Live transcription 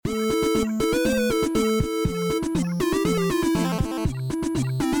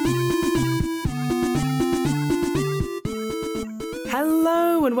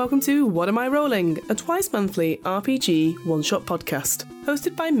and welcome to What Am I Rolling, a twice-monthly RPG one-shot podcast,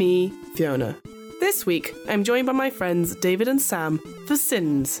 hosted by me, Fiona. This week, I'm joined by my friends David and Sam for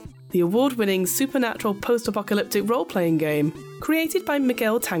Sins, the award-winning supernatural post-apocalyptic role-playing game created by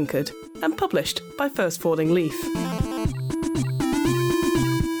Miguel Tankard and published by First Falling Leaf.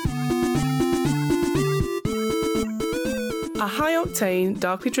 A high-octane,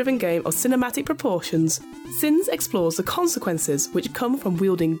 darkly driven game of cinematic proportions, Sins explores the consequences which come from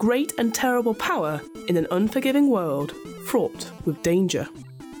wielding great and terrible power in an unforgiving world fraught with danger.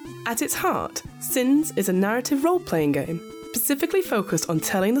 At its heart, Sins is a narrative role-playing game, specifically focused on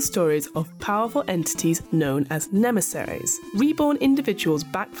telling the stories of powerful entities known as nemissaries, reborn individuals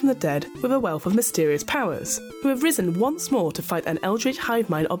back from the dead with a wealth of mysterious powers, who have risen once more to fight an eldritch hive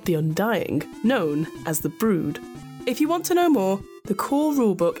mind of the undying, known as the Brood. If you want to know more, the core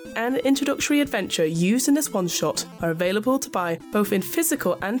rulebook and introductory adventure used in this one-shot are available to buy both in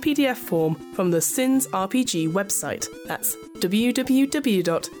physical and PDF form from the Sins RPG website. That's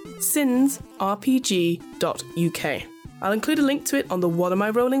www.sinsrpg.uk. I'll include a link to it on the What Am I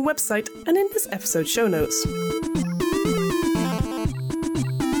Rolling website and in this episode's show notes.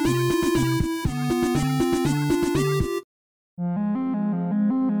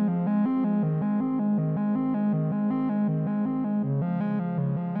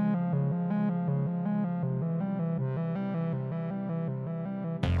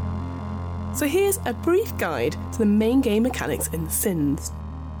 So here's a brief guide to the main game mechanics in Sins.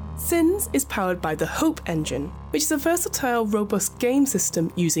 Sins is powered by the Hope engine, which is a versatile, robust game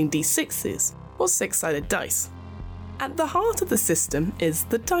system using d6s, or six-sided dice. At the heart of the system is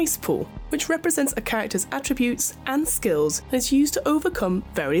the dice pool, which represents a character's attributes and skills and is used to overcome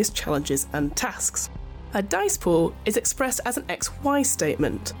various challenges and tasks. A dice pool is expressed as an XY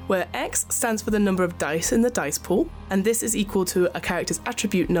statement, where X stands for the number of dice in the dice pool, and this is equal to a character's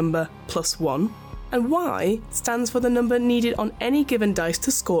attribute number plus 1, and Y stands for the number needed on any given dice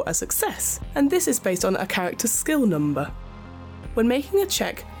to score a success, and this is based on a character's skill number. When making a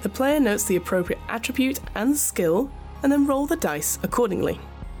check, the player notes the appropriate attribute and skill, and then roll the dice accordingly.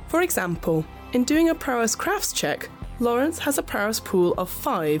 For example, in doing a prowess crafts check, Lawrence has a prowess pool of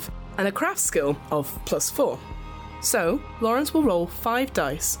 5, and a craft skill of plus 4. So, Lawrence will roll 5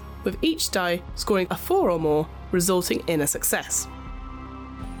 dice, with each die scoring a 4 or more, resulting in a success.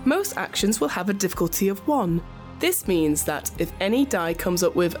 Most actions will have a difficulty of 1. This means that if any die comes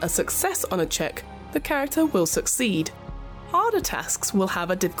up with a success on a check, the character will succeed. Harder tasks will have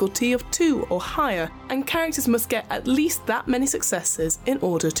a difficulty of 2 or higher, and characters must get at least that many successes in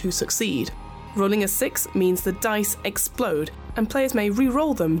order to succeed. Rolling a 6 means the dice explode, and players may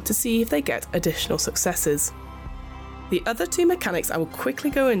re-roll them to see if they get additional successes. The other two mechanics I will quickly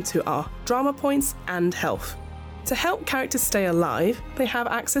go into are drama points and health. To help characters stay alive, they have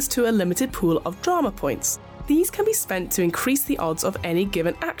access to a limited pool of drama points. These can be spent to increase the odds of any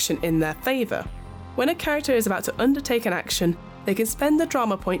given action in their favour. When a character is about to undertake an action, they can spend the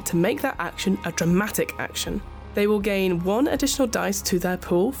drama point to make that action a dramatic action. They will gain 1 additional dice to their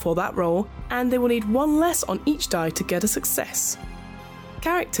pool for that roll, and they will need 1 less on each die to get a success.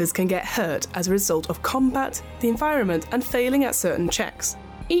 Characters can get hurt as a result of combat, the environment, and failing at certain checks.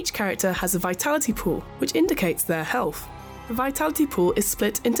 Each character has a vitality pool, which indicates their health. The vitality pool is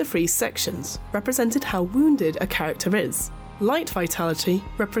split into 3 sections, representing how wounded a character is. Light vitality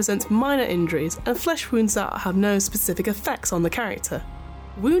represents minor injuries and flesh wounds that have no specific effects on the character.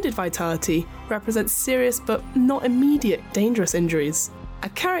 Wounded vitality represents serious but not immediate dangerous injuries. A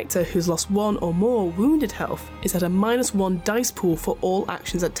character who's lost 1 or more wounded health is at a -1 dice pool for all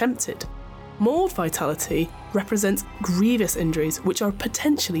actions attempted. Mauled vitality represents grievous injuries which are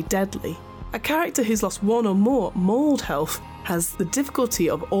potentially deadly. A character who's lost 1 or more mauled health has the difficulty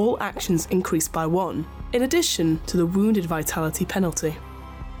of all actions increased by 1, in addition to the wounded vitality penalty.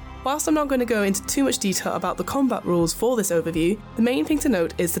 Whilst I'm not going to go into too much detail about the combat rules for this overview, the main thing to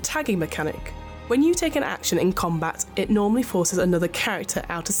note is the tagging mechanic. When you take an action in combat, it normally forces another character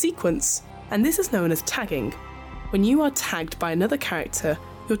out of sequence, and this is known as tagging. When you are tagged by another character,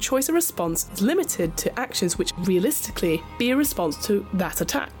 your choice of response is limited to actions which realistically be a response to that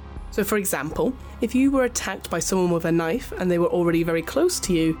attack. So for example, if you were attacked by someone with a knife and they were already very close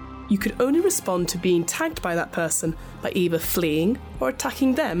to you, you could only respond to being tagged by that person by either fleeing or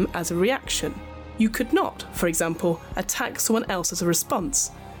attacking them as a reaction. You could not, for example, attack someone else as a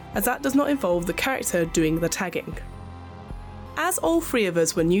response, as that does not involve the character doing the tagging. As all 3 of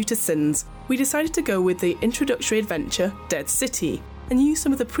us were new to Sins, we decided to go with the introductory adventure, Dead City, and use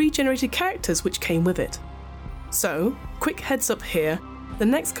some of the pre-generated characters which came with it. So, quick heads up here, the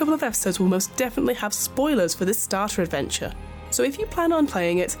next couple of episodes will most definitely have spoilers for this starter adventure. So if you plan on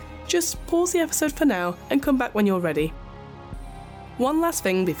playing it, just pause the episode for now and come back when you're ready. One last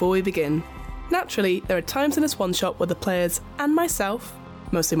thing before we begin. Naturally, there are times in this one-shot where the players and myself,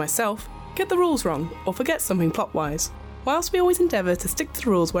 mostly myself, get the rules wrong or forget something plot-wise. Whilst we always endeavour to stick to the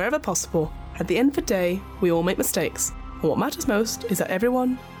rules wherever possible, at the end of the day, we all make mistakes, and what matters most is that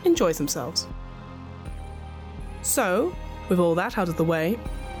everyone enjoys themselves. So, with all that out of the way,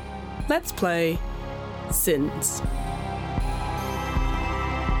 let's play Sins.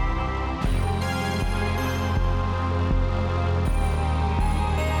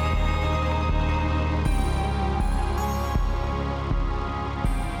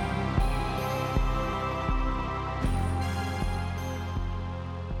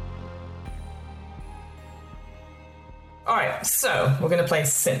 Alright, so we're going to play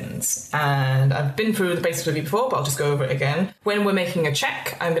Sins, and I've been through the basics with you before, but I'll just go over it again. When we're making a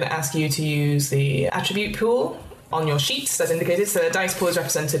check, I'm going to ask you to use the attribute pool on your sheets as indicated. So the dice pool is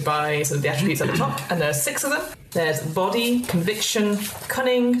represented by sort of the attributes at the top, and there's 6 of them. There's body, conviction,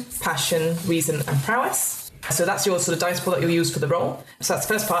 cunning, passion, reason, and prowess. So that's your sort of dice pool that you'll use for the roll. So that's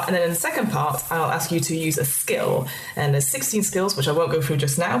the first part. And then in the second part, I'll ask you to use a skill. And there's 16 skills, which I won't go through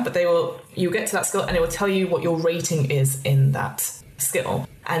just now, but you'll get to that skill and it will tell you what your rating is in that skill.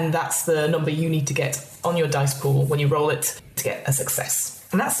 And that's the number you need to get on your dice pool when you roll it to get a success.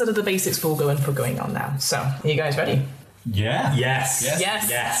 And that's sort of the basics for going on now. So, are you guys ready? Yeah.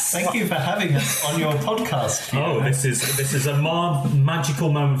 Yes. Thank you for having us on your podcast. Oh, this is a more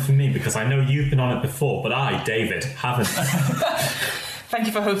magical moment for me because I know you've been on it before, but I, David, haven't. Thank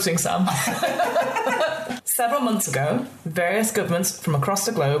you for hosting, Sam. Several months ago, various governments from across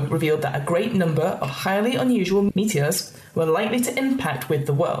the globe revealed that a great number of highly unusual meteors were likely to impact with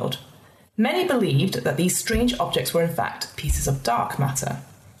the world. Many believed that these strange objects were in fact pieces of dark matter.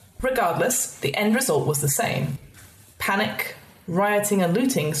 Regardless, the end result was the same. Panic, rioting and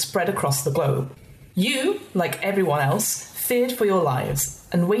looting spread across the globe. You, like everyone else, feared for your lives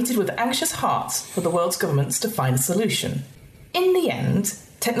and waited with anxious hearts for the world's governments to find a solution. In the end,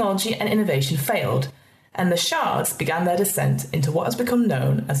 technology and innovation failed, and the shards began their descent into what has become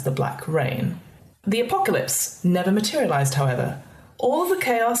known as the Black Rain. The apocalypse never materialised, however. All of the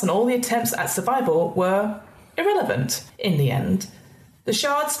chaos and all the attempts at survival were irrelevant in the end. The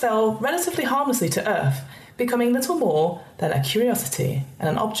shards fell relatively harmlessly to Earth, becoming little more than a curiosity and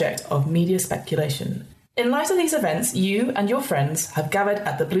an object of media speculation. In light of these events, you and your friends have gathered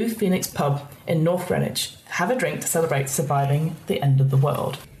at the Blue Phoenix pub in North Greenwich to have a drink to celebrate surviving the end of the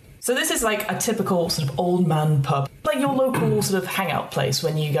world. So this is like a typical sort of old man pub, like your local sort of hangout place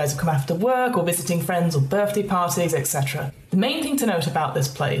when you guys have come after work or visiting friends or birthday parties, etc. The main thing to note about this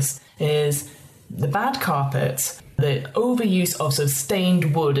place is the bad carpet, the overuse of sort of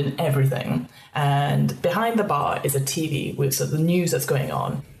stained wood and everything. And behind the bar is a TV with sort of the news that's going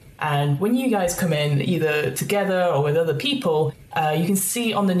on. And when you guys come in, either together or with other people, you can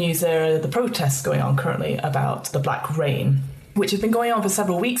see on the news there the protests going on currently about the Black Rain, which has been going on for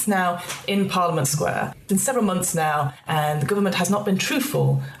several weeks now in Parliament Square. It's been several months now, and the government has not been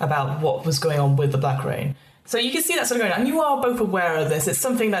truthful about what was going on with the Black Rain. So you can see that sort of going on. And you are both aware of this. It's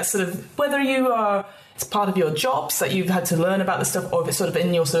something that's sort of, whether it's part of your jobs that you've had to learn about this stuff, or if it's sort of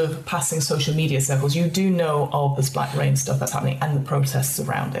in your sort of passing social media circles, you do know of this Black Rain stuff that's happening and the protests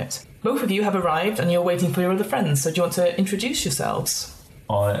around it. Both of you have arrived and you're waiting for your other friends, so do you want to introduce yourselves?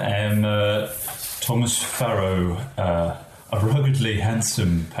 I am Thomas Farrow, a ruggedly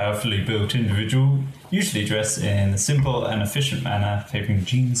handsome, powerfully built individual, usually dressed in a simple and efficient manner, favouring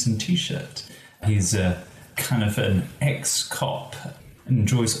jeans and t-shirt. He's kind of an ex-cop,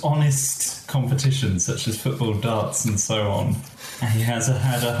 enjoys honest competitions such as football, darts and so on. And he has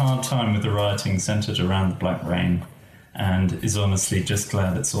had a hard time with the rioting centred around the Black Rain and is honestly just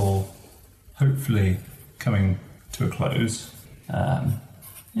glad it's all hopefully coming to a close.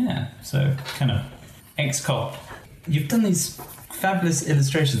 So kind of ex-cop. You've done these fabulous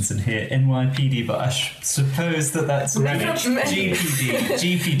illustrations in here, NYPD, but I suppose that's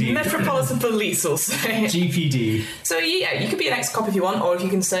GPD. Metropolitan Police, will say. GPD. So yeah, you could be an ex-cop if you want, or if you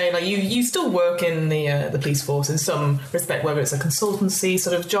can say like you still work in the police force in some respect, whether it's a consultancy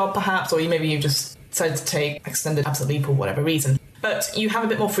sort of job perhaps, or you just decided to take extended absent leave for whatever reason. But you have a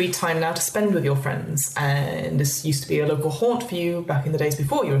bit more free time now to spend with your friends, and this used to be a local haunt for you back in the days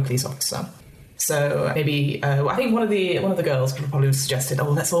before you were a police officer. So maybe, I think one of the girls probably suggested,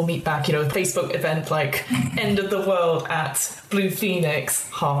 let's all meet back, Facebook event like end of the world at Blue Phoenix,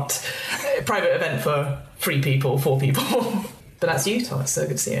 heart, private event for 4 people. But that's you, Thomas, so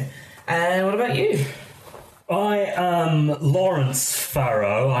good to see you. And what about you? I am Lawrence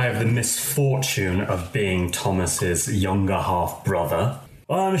Farrow. I have the misfortune of being Thomas's younger half-brother.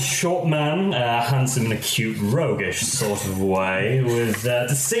 I'm a short man, handsome in a cute, roguish sort of way, with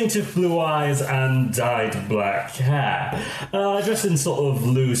distinctive blue eyes and dyed black hair. I dress in sort of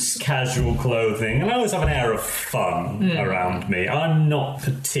loose, casual clothing, and I always have an air of fun around me. I'm not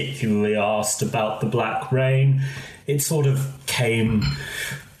particularly arsed about the Black Rain. It sort of came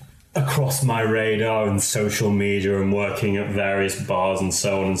across my radar in social media and working at various bars and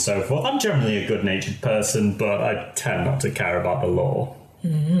so on and so forth. I'm generally a good-natured person, but I tend not to care about the law.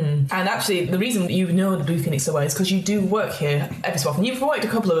 Mm-hmm. And actually, the reason you know the Blue Phoenix so well is because you do work here every so often. You've worked a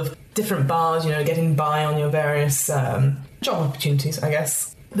couple of different bars, getting by on your various job opportunities, I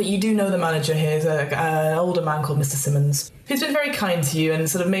guess. But you do know the manager here is an older man called Mr. Simmons, who's been very kind to you and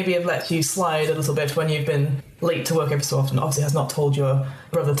sort of maybe have let you slide a little bit when you've been late to work every so often. Obviously has not told your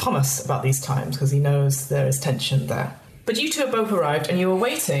brother Thomas about these times because he knows there is tension there. But you two have both arrived and you were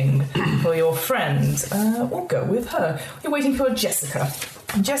waiting for your friend. We'll go with her. You're waiting for Jessica.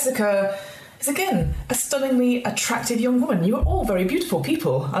 And Jessica is, again, a stunningly attractive young woman. You are all very beautiful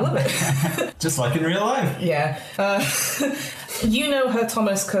people. I love it. Just like in real life. Yeah. You know her,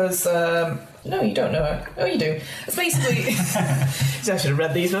 Thomas, because... no, you don't know her. Oh, you do. It's basically... I should have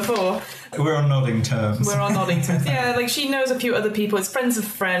read these before. We're on nodding terms. Yeah, like she knows a few other people. It's friends of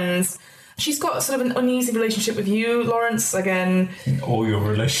friends. She's got sort of an uneasy relationship with you, Lawrence, again. All your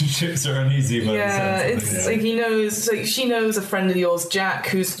relationships are uneasy. Like he knows, like she knows a friend of yours, Jack,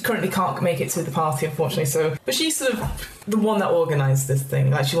 who's currently can't make it to the party, unfortunately. So, but she's sort of the one that organised this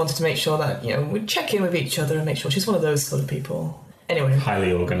thing. Like she wanted to make sure that, we'd check in with each other and make sure she's one of those sort of people. Anyway.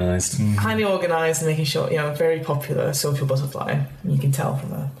 Highly organised. Mm-hmm. Highly organised and making sure, very popular social butterfly. You can tell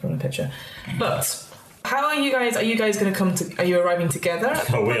from the picture. But... how are you guys? Are you guys going to come to... are you arriving together?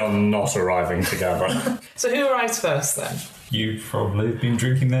 Oh, we are not arriving together. So who arrives first, then? You've probably been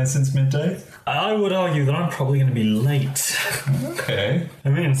drinking there since midday? I would argue that I'm probably going to be late. Okay. I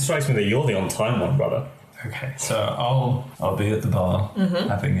mean, it strikes me that you're the on-time one, brother. Okay, so I'll be at the bar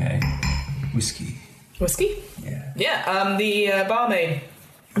having a whiskey. Whiskey? Yeah. Yeah, the barmaid,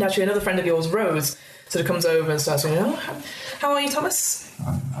 and actually another friend of yours, Rose, sort of comes over and starts saying, how are you, Thomas?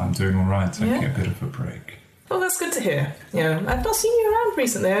 I'm doing all right, taking a bit of a break. Well, that's good to hear. I've not seen you around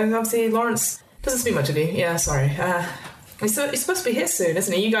recently. Obviously, Lawrence doesn't speak much of you. Yeah, sorry. He's supposed to be here soon,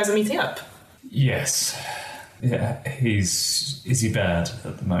 isn't he? You guys are meeting up. Yes. Yeah, is he bad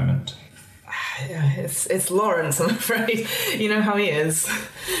at the moment? Yeah, it's Lawrence, I'm afraid. You know how he is.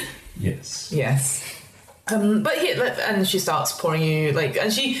 Yes. Yes. But here, and she starts pouring you,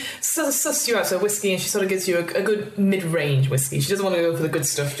 and she sort of susses you out, so whiskey, and she sort of gives you a good mid-range whiskey. She doesn't want to go for the good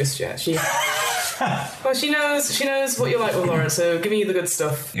stuff just yet. Well, she knows what you like with Lawrence, so giving you the good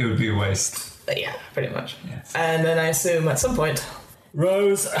stuff. It would be a waste. Yeah, pretty much. Yes. And then I assume at some point...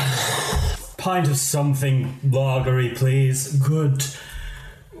 Rose, pint of something lagery, please. Good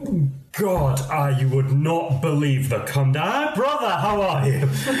God, you would not believe the come down. Brother, how are you?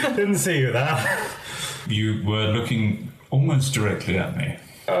 Didn't see you there. You were looking almost directly at me.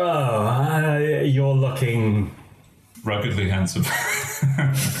 Oh, you're looking... ruggedly handsome.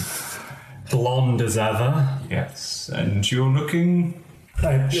 Blonde as ever. Yes, and you're looking...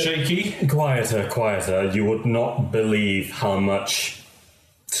 shaky? Quieter. You would not believe how much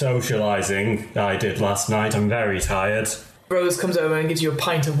socialising I did last night. I'm very tired. Rose comes over and gives you a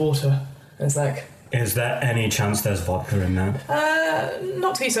pint of water. And it's like... is there any chance there's vodka in that?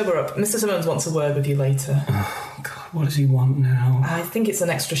 Not to be sober up. Mr. Simmons wants a word with you later. Oh, God, what does he want now? I think it's an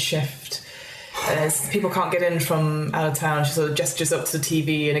extra shift. As people can't get in from out of town, she sort of gestures up to the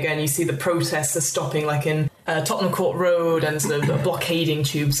TV, and again you see the protests are stopping, like in Tottenham Court Road, and sort of blockading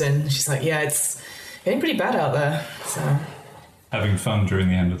tubes in. She's like, yeah, it's getting pretty bad out there. So having fun during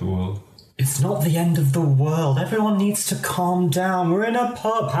the end of the world. It's not the end of the world. Everyone needs to calm down. We're in a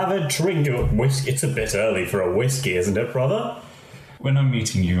pub. Have a drink. Whiskey. It's a bit early for a whiskey, isn't it, brother? When I'm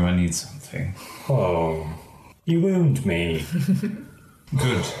meeting you, I need something. Oh, you wound me.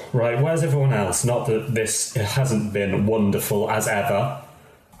 Good. Right, where's everyone else? Not that this hasn't been wonderful as ever.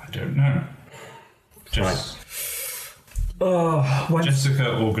 I don't know. Just...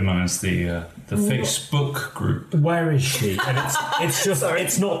 Jessica organised the Facebook group. Where is she? And it's just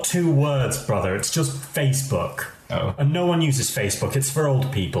it's not 2 words, brother. It's just Facebook. Oh. And no one uses Facebook. It's for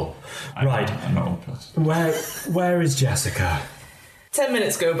old people. I'm an old person. Where is Jessica? 10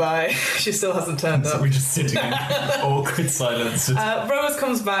 minutes go by. She still hasn't turned up. So we're just sitting in awkward silence. Rose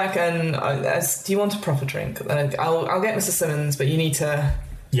comes back and do you want a proper drink? I'll get Mr. Simmons, but you need to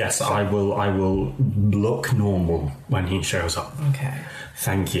Yes, I will look normal when he shows up. Okay.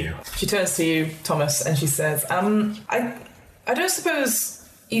 Thank you. She turns to you, Thomas, and she says, I don't suppose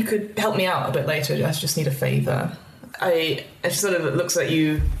you could help me out a bit later. I just need a favour. And she sort of looks at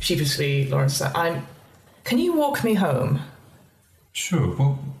you sheepishly, Lawrence. Can you walk me home? Sure.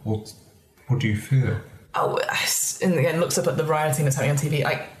 What do you feel? Oh, and again, looks up at the rioting that's happening on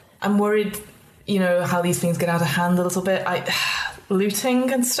TV. I'm worried, how these things get out of hand a little bit.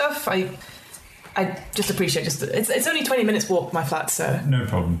 Looting and stuff. I just appreciate it's only 20 minutes walk my flat, so. No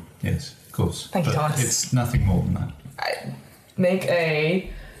problem. Yes, of course. Thank you, Thomas. It's nothing more than that. Make a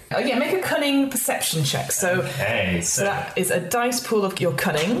cunning perception check. So that is a dice pool of your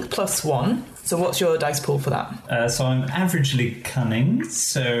cunning plus 1. So what's your dice pool for that? So I'm averagely cunning,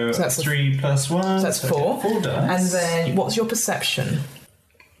 so that's 3 plus 1. So that's 4. 4 dice. And then what's your perception?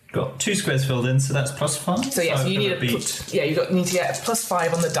 Got 2 squares filled in, so that's plus 5. So you need need to get a plus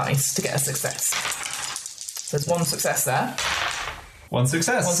 5 on the dice to get a success. So there's 1 success there. 1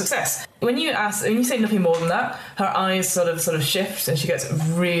 success. 1 success. When you say nothing more than that, her eyes sort of shift and she gets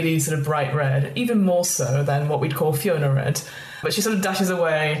really sort of bright red, even more so than what we'd call Fiona red. But she sort of dashes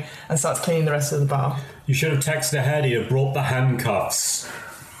away and starts cleaning the rest of the bar. You should have texted ahead. He'd have brought the handcuffs.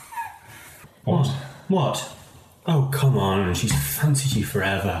 What? Oh, come on. And she's fancied you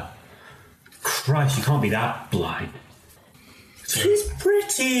forever. Christ, you can't be that blind. She's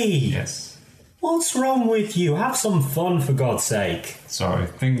pretty. Yes. What's wrong with you? Have some fun, for God's sake. Sorry,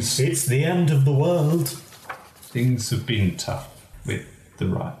 It's the end of the world. Things have been tough with the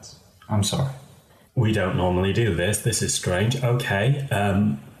riots. I'm sorry. We don't normally do this. This is strange. Okay.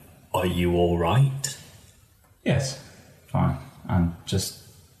 Are you all right? Yes, fine. I'm just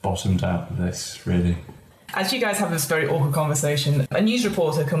bottomed out of this, really. As you guys have this very awkward conversation, a news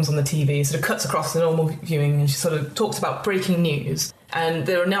reporter comes on the TV, sort of cuts across the normal viewing, and she sort of talks about breaking news. And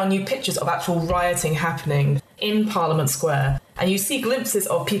there are now new pictures of actual rioting happening in Parliament Square. And you see glimpses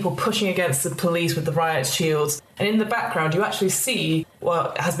of people pushing against the police with the riot shields. And in the background, you actually see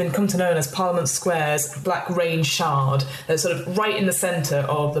what has been come to known as Parliament Square's Black Rain Shard. That's sort of right in the centre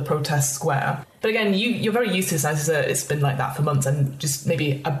of the protest square. But again, you're very used to this. It's been like that for months, and just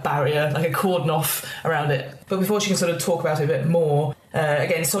maybe a barrier, like a cordon off around it. But before she can sort of talk about it a bit more,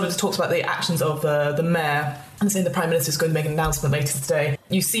 again, sort of talks about the actions of the mayor, and saying the Prime Minister is going to make an announcement later today.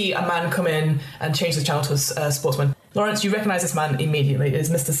 You see a man come in and change the channel to a sportsman. Lawrence, you recognise this man immediately. It is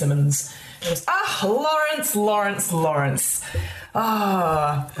Mr. Simmons. He goes, Lawrence.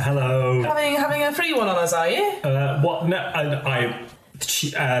 Hello. Having a free one on us, are you? What? No,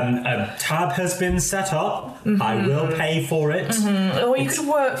 tab has been set up. Mm-hmm. I will pay for it. Mm-hmm. Or you could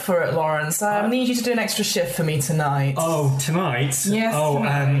work for it, Lawrence. I need you to do an extra shift for me tonight. Oh, tonight? Yes,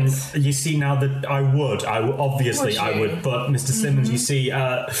 tonight. You see, now that I would, obviously I would, but Mr. Simmons, you see,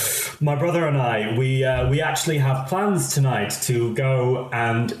 my brother and I, we actually have plans tonight to go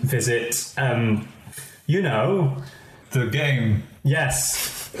and visit, The game.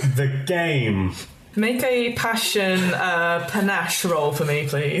 Yes, the game. Make a passion panache roll for me,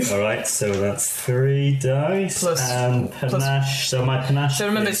 please. All right, so that's 3 dice plus panache. So my panache. So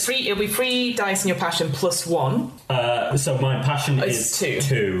remember, it'll be 3 dice in your passion plus 1. So my passion is 2.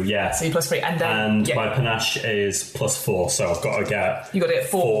 2, yeah. So you plus 3, and then my panache is plus 4. So I've got to get. You got to get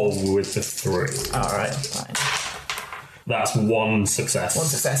 4 with the 3. All right, fine. That's 1 success. 1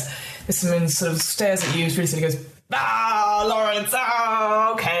 success. Mr. Simmons sort of stares at you, really sort of goes, Lawrence,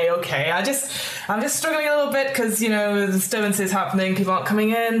 okay. I'm just struggling a little bit because, the disturbances happening, people aren't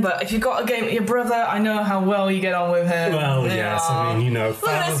coming in, but if you've got a game with your brother, I know how well you get on with him. Well, yes, I mean, look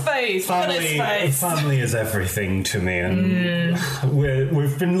at his face, family is everything to me, and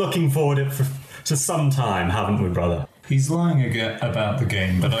we've been looking forward to some time, haven't we, brother? He's lying again about the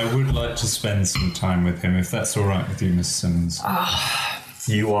game, but I would like to spend some time with him, if that's all right with you, Mr. Simmons.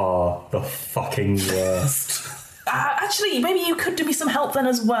 You are the fucking worst. Actually, maybe you could do me some help then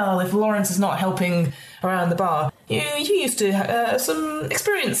as well, if Lawrence is not helping around the bar. You used to have some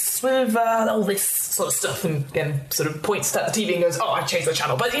experience with all this sort of stuff, and again, sort of points at the TV and goes, I changed the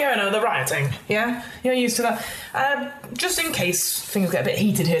channel, but the rioting, yeah? You're used to that. Just in case things get a bit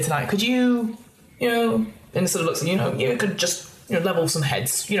heated here tonight, could you, and sort of looks at you could just, level some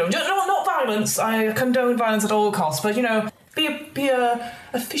heads. Not violence. I condone violence at all costs, but, be a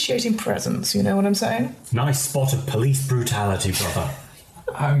officiating presence, you know what I'm saying? Nice spot of police brutality, brother.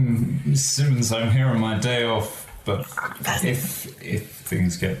 I'm Simmons, I'm here on my day off, but if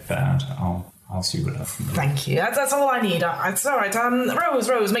things get bad, I'll see what happens. Thank you. That's all I need. It's all right.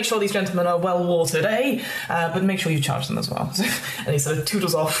 Rose, make sure these gentlemen are well watered, eh? But make sure you charge them as well. And he sort of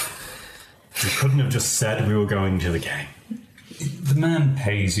toodles off. You couldn't have just said we were going to the game. The man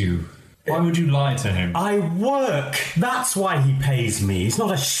pays you. Why would you lie to him? I work. That's why he pays me. He's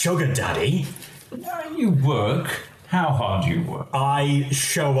not a sugar daddy. You work. How hard do you work? I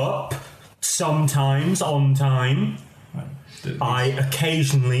show up, sometimes on time. I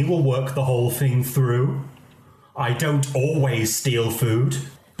occasionally will work the whole thing through. I don't always steal food.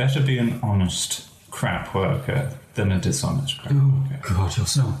 Better be an honest crap worker than a dishonest crap worker. God, you're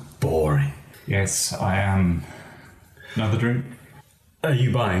so boring. Yes, I am. Another drink? Are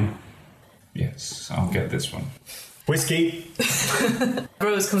you buying? Yes, I'll get this one. Whiskey.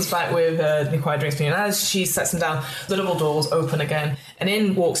 Rose comes back with the required drinks for you, and as she sets them down, the double doors open again, and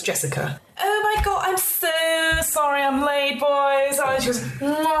in walks Jessica. Oh my god, I'm so sorry I'm late, boys. And she goes,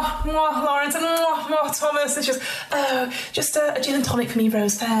 mwah, mwah, Lawrence, and mwah, mwah, Thomas. And she goes, oh, just a gin and tonic for me,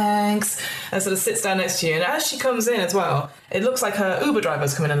 Rose, thanks. And sort of sits down next to you, and as she comes in as well, it looks like her Uber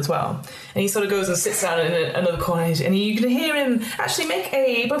driver's coming in as well. And he sort of goes and sits down in another corner, and you can hear him actually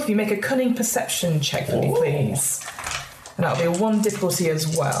both of you make a cunning perception check for me, please. And that'll be one difficulty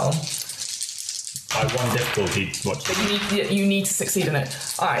as well. By one difficulty, what? But you need to succeed in it.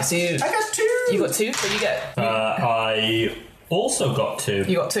 Alright, so I got 2. You got 2, so you get... I also got 2.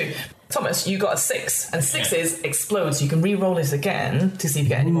 You got 2. Thomas, you got a 6, and 6 explodes. You can re-roll it again to see if you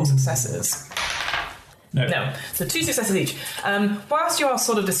get any more successes. No. So 2 successes each. Whilst you are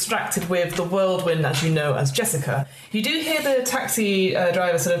sort of distracted with the whirlwind, as you know, as Jessica, you do hear the taxi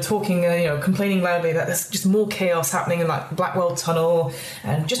driver sort of talking, complaining loudly that there's just more chaos happening in like Blackwell Tunnel,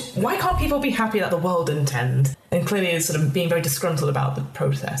 and just why can't people be happy that the world didn't end? And clearly is sort of being very disgruntled about the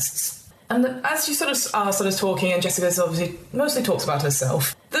protests. And as you sort of are talking, and Jessica obviously mostly talks about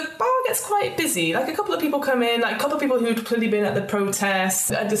herself, the bar gets quite busy. Like a couple of people come in, like a couple of people who'd clearly been at the protests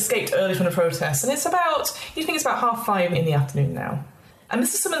and escaped early from the protests. And it's about 5:30 in the afternoon now. And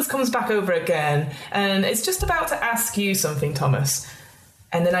Mr. Simmons comes back over again, and it's just about to ask you something, Thomas.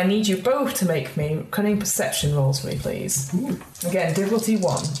 And then I need you both to make me cunning perception rolls for me, please. Ooh. Again, difficulty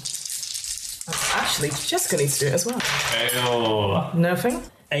 1. Actually, Jessica needs to do it as well. Fail. Nothing?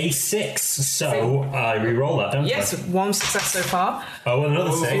 A6, so I re-roll that, don't I? Yes, 1 success so far. Oh,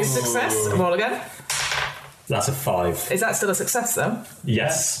 another 6. Success. Roll again. That's a 5. Is that still a success, though?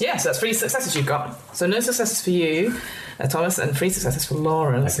 Yes. Yeah, so that's 3 successes you've got. So no successes for you, Thomas, and 3 successes for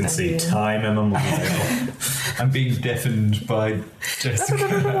Lawrence. I can see time immemorial. I'm being deafened by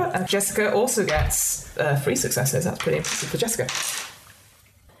Jessica. Jessica also gets 3 successes. That's pretty impressive for Jessica.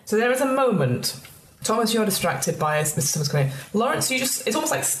 So there is a moment. Thomas, you're distracted by Mr. Simmons coming in. Lawrence, it's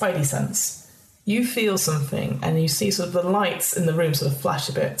almost like spidey sense. You feel something, and you see sort of the lights in the room sort of flash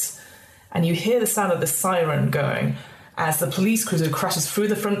a bit, and you hear the sound of the siren going as the police cruiser crashes through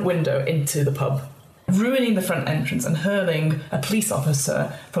the front window into the pub, ruining the front entrance and hurling a police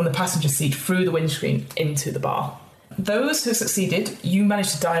officer from the passenger seat through the windscreen into the bar. Those who succeeded, you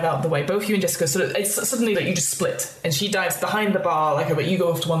managed to dive out the way. Both you and Jessica it's suddenly like you just split, and she dives behind the bar, but you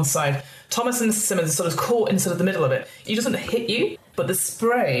go off to one side. Thomas and Mr. Simmons are sort of caught in sort of the middle of it. He doesn't hit you, but the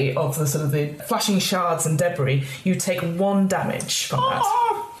spray of the sort of the flashing shards and debris, you take 1 damage from that.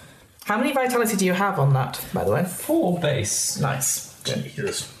 How many vitality do you have on that, by the way? 4 base. Nice. Good.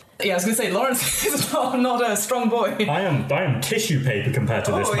 Jesus. Yeah, I was going to say, Lawrence is not a strong boy. I am tissue paper compared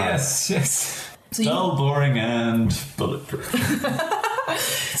to this man. Yes. So dull, boring, and bulletproof.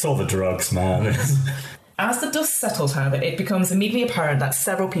 It's all the drugs, man. As the dust settles, however, it becomes immediately apparent that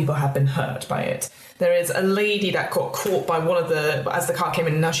several people have been hurt by it. There is a lady that got caught by as the car came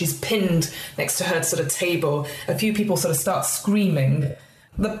in, and now she's pinned next to her sort of table. A few people sort of start screaming.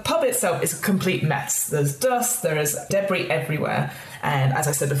 The pub itself is a complete mess. There's dust, there is debris everywhere, and as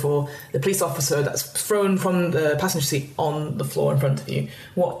I said before, the police officer that's thrown from the passenger seat on the floor in front of you.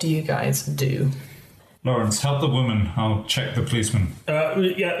 What do you guys do? Lawrence, help the woman. I'll check the policeman.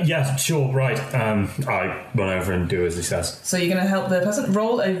 Yeah, sure, right. I run over and do as he says. So you're going to help the person?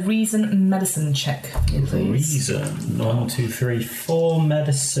 Roll a reason medicine check, please. Reason. 1, 2, 3, 4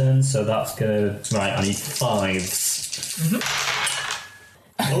 medicine. So that's good. Right, I need 5s.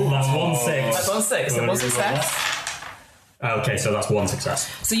 Mm-hmm. Oh, that's 1 6. That's 1 6. So 1 success. Okay, so that's 1 success.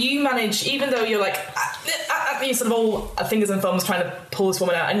 So you manage, even though you're like you sort of all fingers and thumbs trying to pull this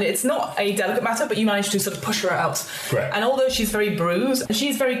woman out, and it's not a delicate matter, but you manage to sort of push her out. Great. And although she's very bruised,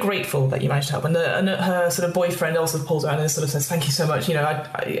 she's very grateful that you managed to help. And her sort of boyfriend also pulls her out and sort of says, "Thank you so much.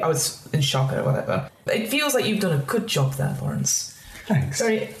 I was in shock or whatever." It feels like you've done a good job there, Lawrence. Thanks.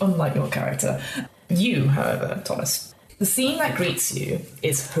 Very unlike your character. You, however, Thomas. The scene that greets you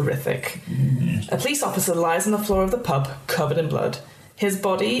is horrific. A police officer lies on the floor of the pub, covered in blood, his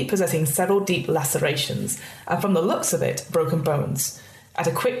body possessing several deep lacerations, and from the looks of it, broken bones. At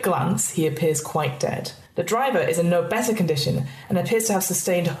a quick glance, he appears quite dead. The driver is in no better condition and appears to have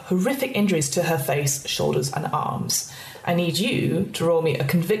sustained horrific injuries to her face, shoulders, and arms. I need you to roll me a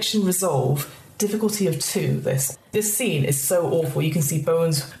conviction resolve, difficulty of 2. This scene is so awful. You can see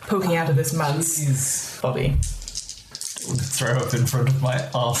bones poking out of this man's body. Throw up in front of my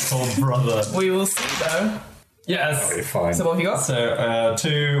arsehole brother. We will see, though. Yes. That'll be fine. So what have you got? So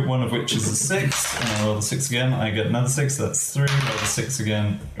 2, one of which is a 6, and I roll the 6 again. I get another 6, that's 3. Roll the 6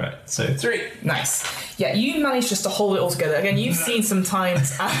 again. Right, so 3. Nice. Yeah, you managed just to hold it all together. Again, you've seen some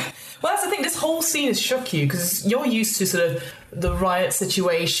times. Well, that's the thing. This whole scene has shook you because you're used to sort of the riot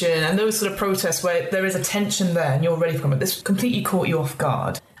situation and those sort of protests where there is a tension there and you're ready for it. This completely caught you off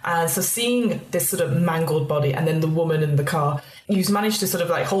guard. And so seeing this sort of mangled body and then the woman in the car, you've managed to sort of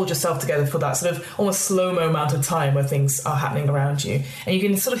like hold yourself together for that sort of almost slow-mo amount of time where things are happening around you. And you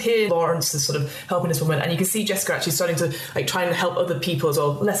can sort of hear Lawrence is sort of helping this woman, and you can see Jessica actually starting to like try and help other people as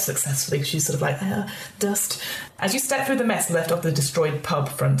well, less successfully because she's sort of like, dust. As you step through the mess left of the destroyed pub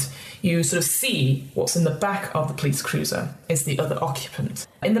front, you sort of see what's in the back of the police cruiser is the other occupant.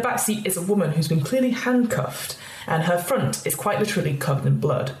 In the back seat is a woman who's been clearly handcuffed, and her front is quite literally covered in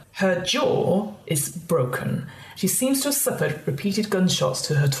blood. Her jaw is broken. She seems to have suffered repeated gunshots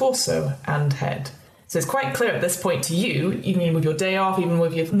to her torso and head. So it's quite clear at this point to you, even with your day off, even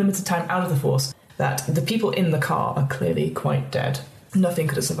with your limited time out of the force, that the people in the car are clearly quite dead. Nothing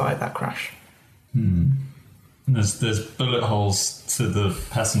could have survived that crash. There's bullet holes to the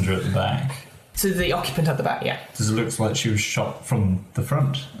passenger at the back. To the occupant at the back, yeah. Does it look like she was shot from the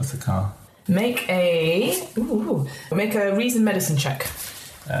front of the car? Make a reason medicine check.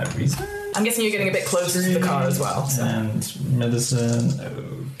 Reason? I'm guessing you're getting a bit closer to the car as well. So. And medicine,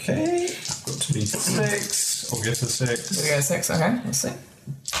 okay. Got to be 6. I'll get a 6. We go 6, okay, let's see.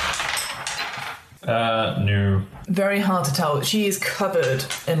 No. Very hard to tell. She is covered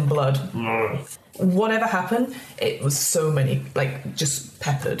in blood. Whatever happened, it was so many, like, just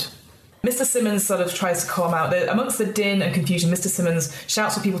peppered. Mr. Simmons sort of tries to calm out. Amongst the din and confusion, Mr. Simmons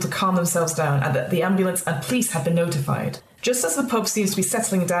shouts for people to calm themselves down and that the ambulance and police have been notified. Just as the pub seems to be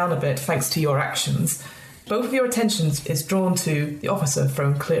settling down a bit thanks to your actions, both of your attention is drawn to the officer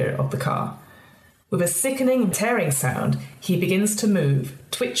thrown clear of the car. With a sickening, tearing sound, he begins to move,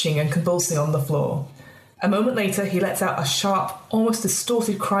 twitching and convulsing on the floor. A moment later, he lets out a sharp, almost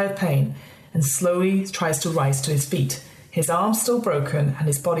distorted cry of pain and slowly tries to rise to his feet. His arms still broken and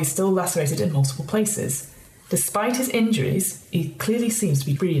his body still lacerated in multiple places. Despite his injuries, he clearly seems to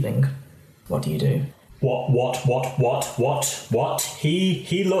be breathing. What do you do? What?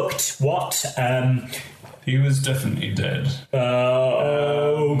 He looked, what? He was definitely dead.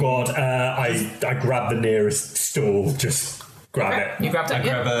 Oh God. I grabbed the nearest stool, just grab it. You grabbed it, I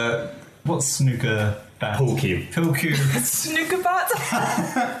grab a... What's snooker bat? Pool cue. Snooker bat?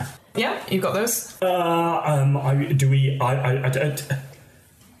 Yeah, you've got those. Are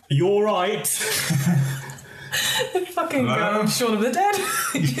you alright? Fucking Shaun of the Dead.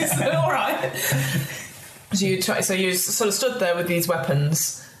 Is it alright? So you sort of stood there with these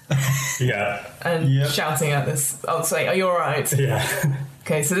weapons. Yeah. And shouting at this. I would say, are you alright? Yeah.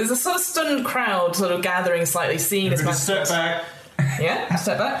 Okay, so there's a sort of stunned crowd sort of gathering slightly, seeing this man. Step back. Yeah,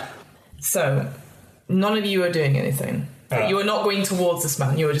 step back. So, none of you are doing anything. You were not going towards this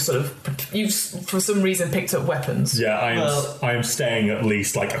man. You were just sort of... You, for some reason, picked up weapons. Yeah, I am staying at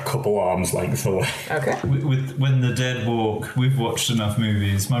least like a couple arms length away. Okay. With When the Dead Walk, we've watched enough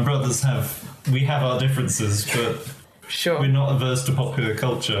movies. My brothers have... We have our differences, but Sure. we're not averse to popular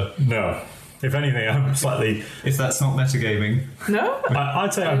culture. No. If anything, I'm slightly... If that's not metagaming. No?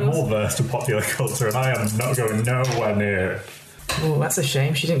 I'd say I'm more versed to popular culture, and I am not going nowhere near it. Oh, that's a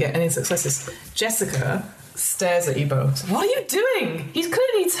shame. She didn't get any successes. Jessica stares at you both. What are you doing? He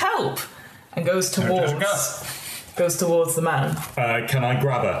clearly needs help. And goes towards the man. Can I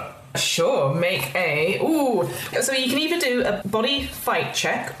grab her? Sure, make a... Ooh. So you can either do a body fight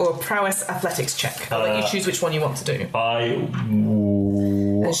check or a prowess athletics check. I'll let you choose which one you want to do.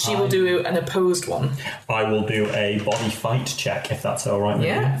 And she will do an opposed one. I will do a body fight check, if that's alright with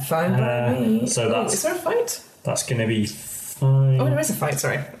you. Yeah, fine by me. So that's... Is there a fight? That's going to be 5... Oh, there is a fight,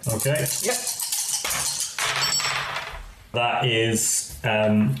 sorry. Okay. Yep. That is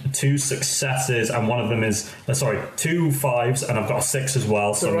 2 successes, and one of them is... 2 5s, and I've got a 6 as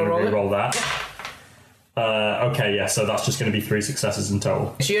well, so I'm going to re-roll that. Okay, yeah, so that's just going to be 3 successes in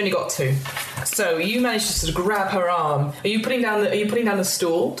total. She only got 2. So you managed to sort of grab her arm. Are you putting down the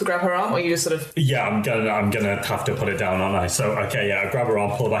stool to grab her arm, or are you just sort of... Yeah, I'm gonna have to put it down, aren't I? So, okay, yeah, I grab her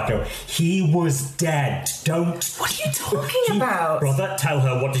arm, pull her back, go, he was dead, don't... What are you talking about? Brother, tell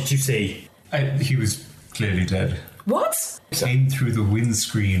her, what did you see? He was clearly dead. What? Came through the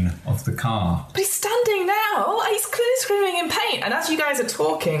windscreen of the car. But he's standing now. He's clearly screaming in pain. And as you guys are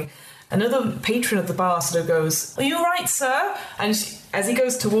talking, another patron of the bar sort of goes, "Are you all right, sir?" And as he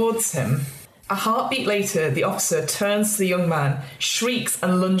goes towards him, a heartbeat later, the officer turns to the young man, shrieks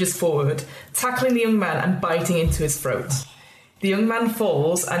and lunges forward, tackling the young man and biting into his throat. The young man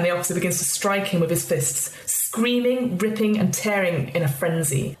falls and the officer begins to strike him with his fists, screaming, ripping and tearing in a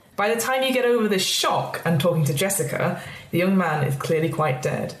frenzy. By the time you get over this shock and talking to Jessica, the young man is clearly quite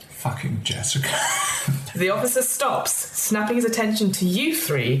dead. Fucking Jessica. The officer stops, snapping his attention to you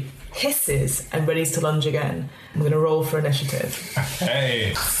three, hisses and readies to lunge again. I'm going to roll for initiative.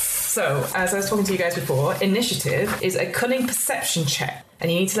 Hey. So, as I was talking to you guys before, initiative is a cunning perception check,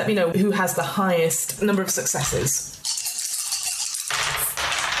 and you need to let me know who has the highest number of successes.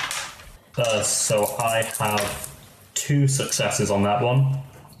 So I have 2 successes on that one.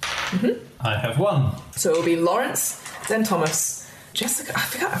 I have 1. So it'll be Lawrence, then Thomas, Jessica. I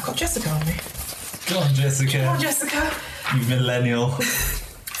forgot I've got Jessica on me. Go on, Jessica. Come on, Jessica. You millennial.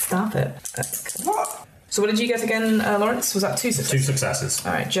 Stop it. What? So what did you get again, Lawrence? Was that 2 successes? 2 successes.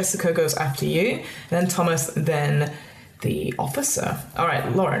 All right, Jessica goes after you, then Thomas, then the officer. All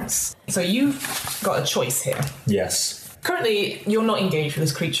right, Lawrence. So you've got a choice here. Yes. Currently, you're not engaged with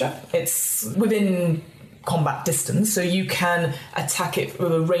this creature. It's within combat distance, so you can attack it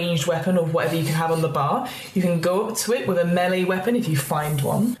with a ranged weapon or whatever you can have on the bar. You can go up to it with a melee weapon if you find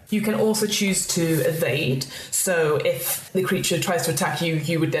one. You can also choose to evade, so if the creature tries to attack you,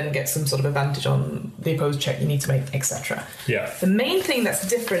 you would then get some sort of advantage on the opposed check you need to make, etc. Yeah. The main thing that's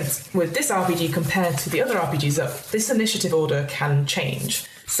different with this RPG compared to the other RPGs is that this initiative order can change.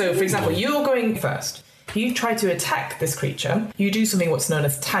 So, for example, you're going first. You try to attack this creature, you do something what's known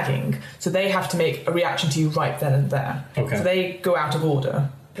as tagging. So they have to make a reaction to you right then and there. Okay. So they go out of order.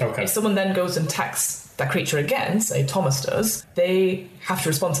 Okay. If someone then goes and attacks that creature again, say Thomas does, they have to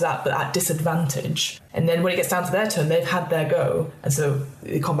respond to that, but at disadvantage. And then when it gets down to their turn, they've had their go, and so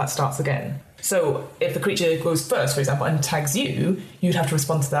the combat starts again. So if the creature goes first, for example, and tags you, you'd have to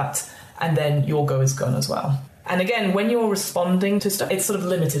respond to that, and then your go is gone as well. And again, when you're responding to stuff, it's sort of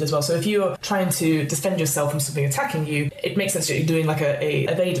limited as well. So if you're trying to defend yourself from something attacking you, it makes sense that you're doing like a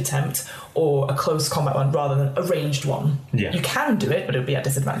evade attempt or a close combat one rather than a ranged one. Yeah. You can do it, but it would be at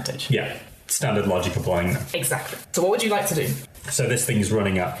disadvantage. Yeah. Standard logic applying that. Exactly. So what would you like to do? So this thing's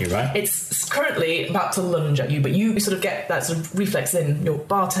running at you, right? It's currently about to lunge at you, but you sort of get that sort of reflex in, your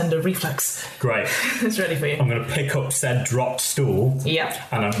bartender reflex. Great. It's ready for you. I'm going to pick up said dropped stool. Yeah.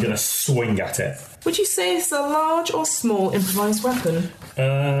 And I'm going to swing at it. Would you say it's a large or small improvised weapon?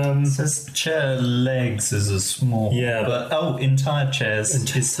 It says chair legs is a small. Yeah. But, entire chairs.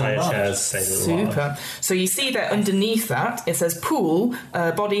 Entire chairs say large. Super. So you see that underneath that, it says pool,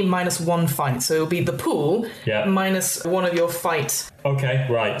 body minus 1 fight. So it'll be the pool minus 1 of your fight. Okay,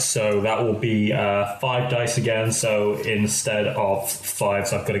 right. So that will be 5 dice again. So instead of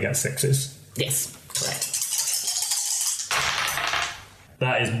 5s, I've got to get 6s. Yes, correct.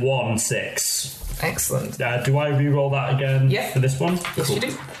 That is 1 6. Excellent. Do I re-roll that again Yeah. for this one? Yes, Cool. you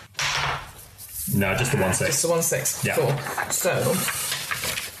do. No, just the 1 6. Just the 1 6. Yeah. Cool. So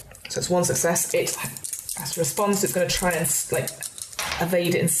it's 1 success. It has to respond, so it's going to try and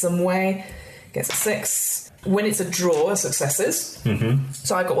evade it in some way. Gets a 6. When it's a draw, successes. Mm-hmm.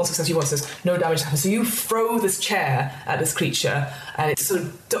 So I've got 1 success, you 1 success. No damage happens. So you throw this chair at this creature, and it sort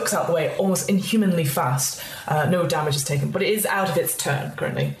of ducks out the way almost inhumanly fast. No damage is taken, but it is out of its turn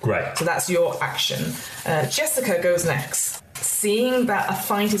currently. Great. So that's your action. Jessica goes next. Seeing that a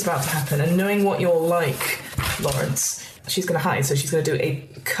fight is about to happen, and knowing what you're like, Lawrence, she's going to hide. So she's going to do a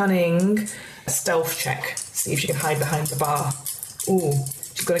cunning stealth check. See if she can hide behind the bar. Ooh,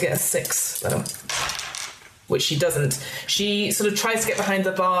 she's going to get a 6, though. Which she doesn't. She sort of tries to get behind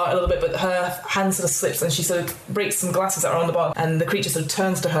the bar a little bit, but her hand sort of slips and she sort of breaks some glasses that are on the bar, and the creature sort of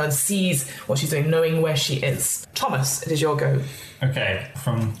turns to her and sees what she's doing, knowing where she is. Thomas, it is your go. Okay,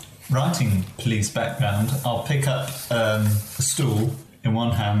 from writing police background, I'll pick up a stool in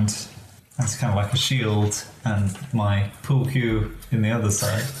one hand. That's kind of like a shield, and my pool cue in the other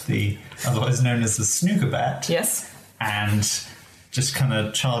side, the otherwise known as the snooker bat. Yes. And just kind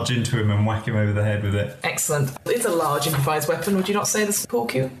of charge into him and whack him over the head with it. Excellent. It's a large improvised weapon, would you not say, this pool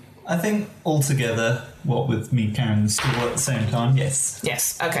cue? I think altogether, what with me carrying the stool at the same time, yes.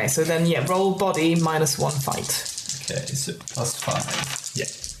 Yes. Okay, so then, roll body minus 1 fight. Okay, so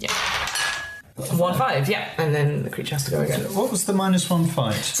 +5. Yeah. 1 5, yeah. And then the creature has to go again. What was the -1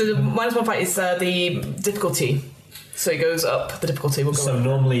 fight? So the minus 1 fight is the difficulty. So it goes up. The difficulty will go So up.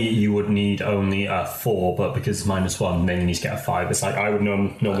 normally you would need only a 4, but because it's -1, then you need to get a 5. It's like I would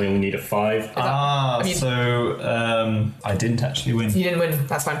normally only need a 5. I mean- So I didn't actually win. You didn't win.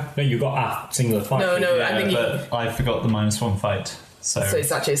 That's fine. No, you got a singular 5. No, no. I think But I forgot the -1 fight. So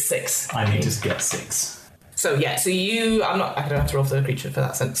it's actually a 6. I need to get 6. So yeah, so you... I don't have to roll for the creature for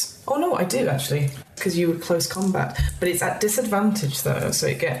that sense. Oh no, I do actually. Because you were close combat. But it's at disadvantage though, so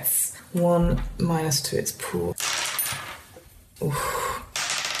it gets 1 minus to its pool. Oof.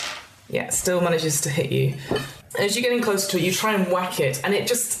 Yeah, it still manages to hit you. As you're getting closer to it, you try and whack it, and it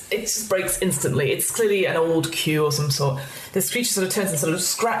just breaks instantly. It's clearly an old cue or some sort. This creature sort of turns and sort of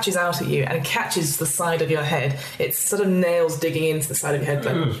scratches out at you and catches the side of your head. It's sort of nails digging into the side of your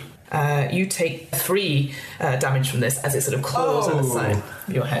head. You take 3 damage from this as it sort of claws at the side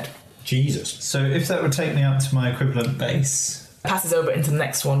of your head. Jesus. So if that would take me up to my equivalent base. Passes over into the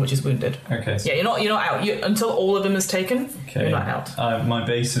next one, which is wounded. Okay. Yeah, you're not out. Until all of them is taken, Okay. you're not out. My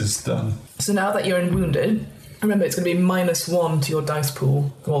base is done. So now that you're in wounded, remember it's going to be -1 to your dice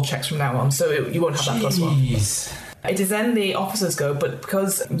pool, all checks from now on, so you won't have that +1. Jeez. It is then the officers go, but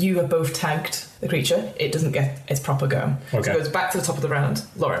because you have both tagged the creature, it doesn't get its proper go. Okay. So it goes back to the top of the round.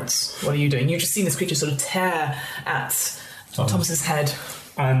 Lawrence, what are you doing? You've just seen this creature sort of tear at Thomas's head.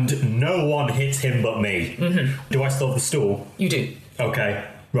 And no one hits him but me. Mm-hmm. Do I still have the stool? You do. Okay,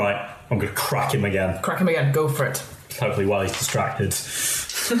 right. I'm going to crack him again. Crack him again. Go for it. Hopefully while he's distracted.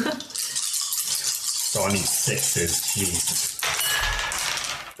 So I need 6s. Jesus.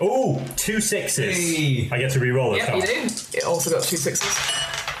 Oh, 2 6s. Hey. I get to re-roll it. Yeah, you do. It also got 2 6s.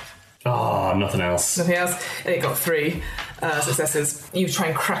 Oh, nothing else. Nothing else. And it got 3 successes. You try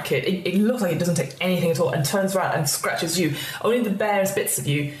and crack it. It looks like it doesn't take anything at all and turns around and scratches you. Only the barest bits of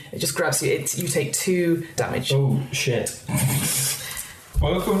you. It just grabs you. You take 2 damage. Oh, shit.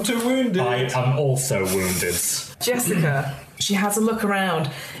 Welcome to Wounded. I am also wounded. Jessica, she has a look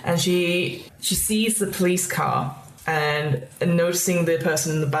around and she sees the police car and noticing the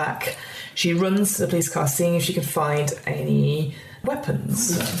person in the back, she runs to the police car seeing if she can find any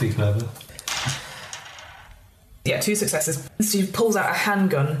weapons. That'd be clever. Yeah, 2 successes. She pulls out a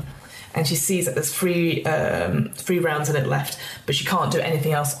handgun and she sees that there's 3 rounds in it left, but she can't do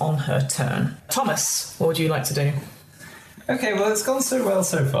anything else on her turn. Thomas, what would you like to do? Okay, well, it's gone so well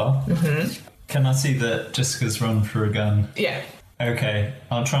so far. Mm-hmm. Can I see that Jessica's run for a gun? Yeah. Okay,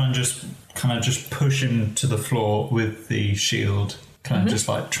 I'll try and just push him to the floor with the shield, just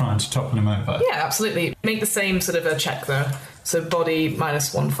like trying to topple him over. Yeah, absolutely. Make the same sort of a check though. So body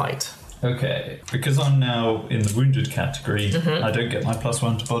 -1 fight. Okay, because I'm now in the wounded category, I don't get my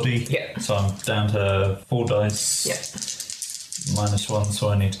 +1 to body. Yeah. So I'm down to 4 dice. Yeah. -1, so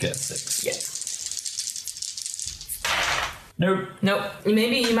I need to get 6. Yeah. Nope. Nope.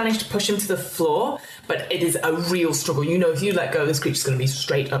 Maybe you managed to push him to the floor, but it is a real struggle. You know, if you let go, this creature's going to be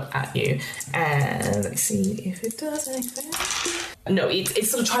straight up at you. And let's see if it does anything. No,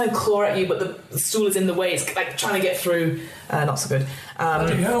 it's sort of trying to claw at you, but the stool is in the way. It's like trying to get through. Not so good.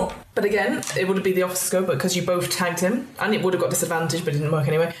 But again, it would be the officer's go, but because you both tagged him, and it would have got disadvantage, but it didn't work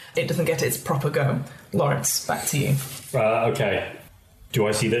anyway, it doesn't get its proper go. Lawrence, back to you. Okay. Do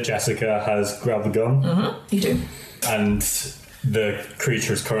I see that Jessica has grabbed the gun? Mm-hmm. You do. And the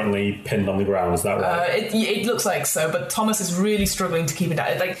creature is currently pinned on the ground, is that right? It looks like so, but Thomas is really struggling to keep it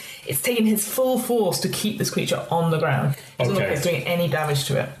down. It's taking his full force to keep this creature on the ground. It doesn't look like it's doing any damage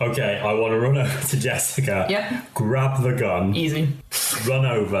to it. Okay, I want to run over to Jessica, grab the gun, Easy. run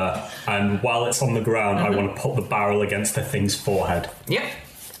over, and while it's on the ground, I want to put the barrel against the thing's forehead. Yep.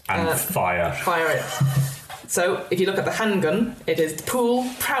 And fire. Fire it. So, if you look at the handgun, it is pool,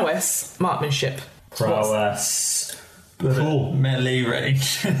 prowess, marksmanship. Prowess. Cool. Melee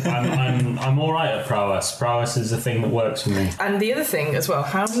range. I'm all right at prowess. Prowess is a thing that works for me. And the other thing as well,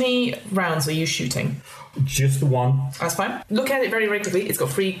 how many rounds are you shooting? Just the one. That's fine. Look at it very regularly. It's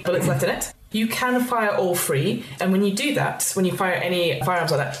got 3 bullets left in it. You can fire all 3, and when you do that, when you fire any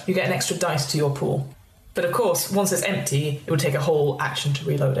firearms like that, you get an extra dice to your pool. But of course, once it's empty, it would take a whole action to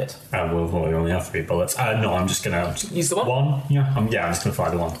reload it. Well, we only have 3 bullets. No, I'm just going to... Use the one? One? Yeah, I'm just going to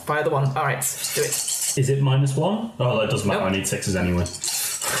fire the one. Fire the one. All right, do it. Is it -1? Oh, that doesn't matter. Nope. I need 6s anyway.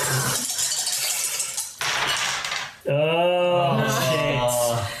 Oh,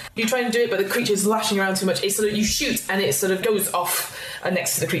 shit. You try and do it, but the creature's lashing around too much. It's sort of, you shoot, and it sort of goes off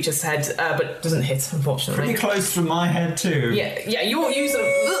next to the creature's head, but doesn't hit, unfortunately. Pretty close from my head too. Yeah, you sort of...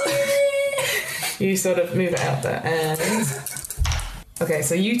 You sort of move it out there, and... Okay,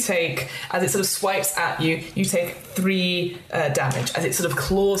 so you take, as it sort of swipes at you, you take 3 damage. As it sort of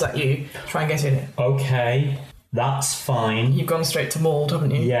claws at you, try and get in it. Okay. That's fine. You've gone straight to mauled,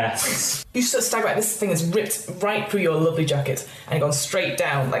 haven't you? Yes. You sort of stagger back. This thing has ripped right through your lovely jacket and gone straight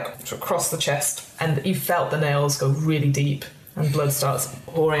down, like across the chest. And you felt the nails go really deep, and blood starts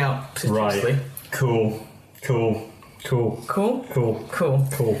pouring out profusely. Right. Cool.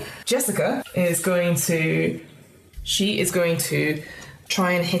 Jessica is going to. She is going to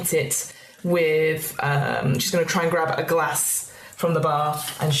try and hit it with. She's going to try and grab a glass from the bar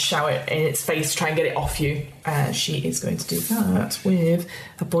and shower it in its face, try and get it off you. And she is going to do that with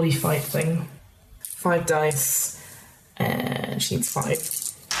a body fight thing. 5 dice, and she needs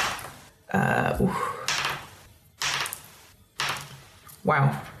 5.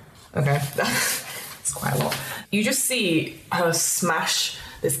 Wow. Okay. That's quite a lot. You just see her smash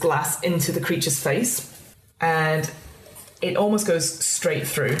this glass into the creature's face, and it almost goes straight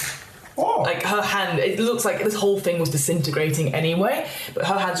through. Oh. Like her hand, it looks like this whole thing was disintegrating anyway, but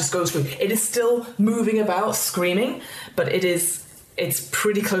her hand just goes through. It is still moving about, screaming, but it's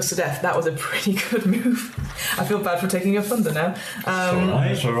pretty close to death. That was a pretty good move. I feel bad for taking your thunder now.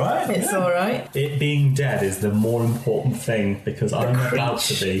 It's all right. It's all right. It being dead is the more important thing, because I'm about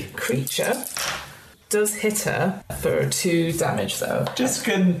to be. Creature does hit her for 2 damage, though.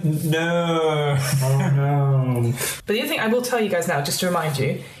 No. Oh no. But the other thing I will tell you guys now, just to remind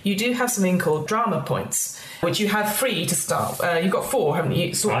you, you do have something called drama points, which you have free to start. You've got 4, haven't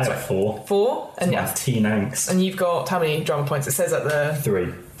you? I have 4. 4? And I have teen angst. And you've got how many drama points? It says at the...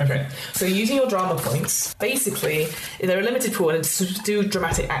 3. Okay. So using your drama points, basically, they're a limited pool and it's to do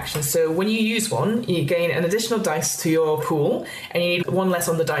dramatic actions. So when you use one, you gain an additional dice to your pool, and you need 1 less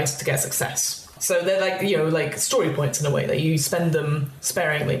on the dice to get success. So they're like, like story points in a way, that you spend them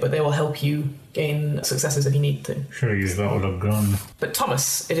sparingly, but they will help you gain successes if you need to. Should have used that with a gun. But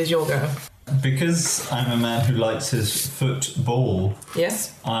Thomas, it is your go. Because I'm a man who likes his football,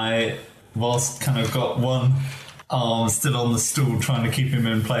 Yes? I, whilst kind of got one arm still on the stool trying to keep him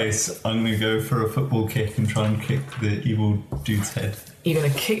in place, I'm going to go for a football kick and try and kick the evil dude's head. You're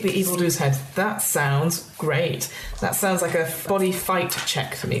going to kick the evil dude's head. That sounds great. That sounds like a body fight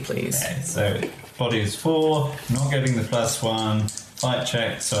check for me, please. Okay, so body is 4, not getting the +1, fight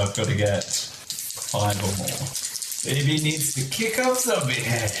check, so I've got to get 5 or more. Baby needs to kick off somebody's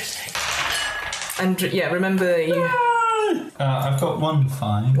head. And remember you... I've got 1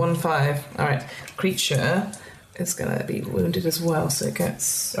 5. 1 5. All right. Creature is going to be wounded as well, so it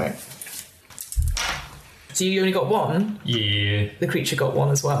gets... All right. So you only got 1? Yeah. The creature got 1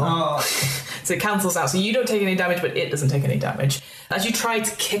 as well. Oh. So it cancels out. So you don't take any damage, but it doesn't take any damage. As you try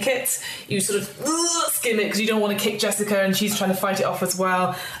to kick it, you sort of skim it because you don't want to kick Jessica, and she's trying to fight it off as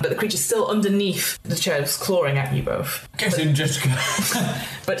well. But the creature's still underneath the chair, just clawing at you both. Get in, Jessica.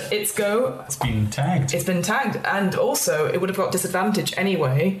 But its go... It's been tagged. It's been tagged, and also it would have got disadvantage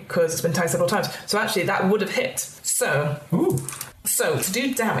anyway because it's been tagged several times. So actually that would have hit. So... Ooh. So, to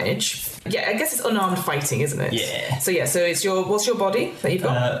do damage, I guess it's unarmed fighting, isn't it? Yeah. So it's what's your body that you've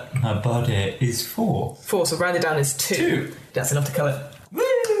got? My body is 4. 4, so rounded down is 2. 2. That's enough to kill it.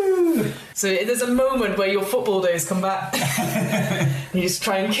 Woo! So there's a moment where your football days come back. You just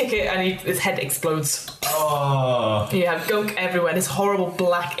try and kick it, and his head explodes. Oh. You have gunk everywhere, this horrible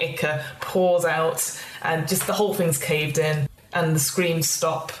black ichor pours out, and just the whole thing's caved in, and the screams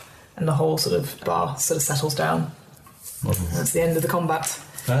stop, and the whole sort of bar sort of settles down. That's the end of the combat.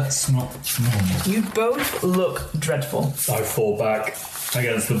 That's not normal. You both look dreadful. I fall back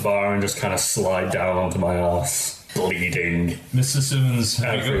against the bar and just kind of slide down onto my ass, bleeding. Mr. Simmons,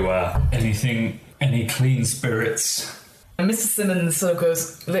 have everywhere. You got any clean spirits? And Mr. Simmons sort of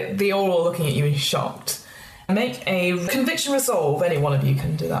goes, they're all looking at you in shocked. Make a conviction resolve. Any one of you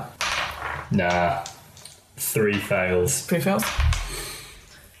can do that. Nah. 3 fails. 3 fails.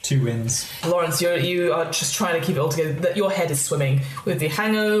 2 wins. Lawrence, you are just trying to keep it all together. That your head is swimming with the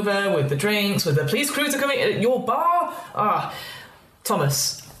hangover, with the drinks, with the police cruiser coming at your bar.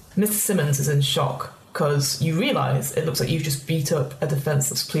 Thomas, Mr. Simmons is in shock because you realise it looks like you've just beat up a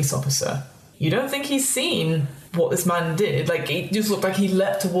defenceless police officer. You don't think he's seen what this man did. Like, it just looked like he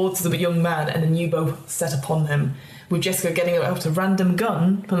leapt towards the young man, and then you both set upon him, with Jessica getting out a random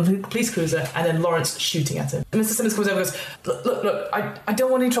gun from the police cruiser, and then Lawrence shooting at him. And Mr. Simmons comes over and goes, look, I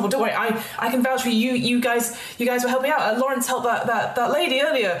don't want any trouble. Don't worry, I can vouch for you. You guys were helping out. Lawrence helped that lady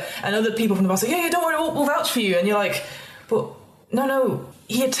earlier. And other people from the bar say, yeah, don't worry, we'll vouch for you. And you're like, but no,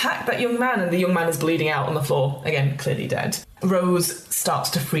 he attacked that young man, and the young man is bleeding out on the floor. Again, clearly dead. Rose starts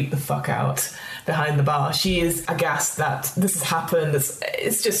to freak the fuck out behind the bar. She is aghast that this has happened.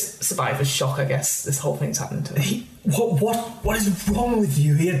 It's just survivor's shock, I guess. This whole thing's happened to me. What is wrong with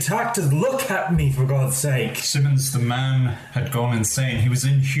you? He attacked us. Look at me, for God's sake. Simmons, the man, had gone insane. He was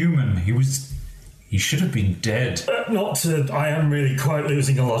inhuman. He was He should have been dead. I am really quite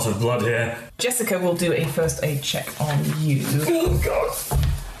losing a lot of blood here. Jessica will do a first aid check on you. Oh, God.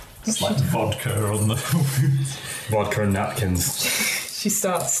 It's like vodka on the wound. Vodka and napkins. She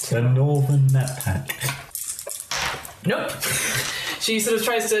starts to... The Northern Net Pack. Nope. She sort of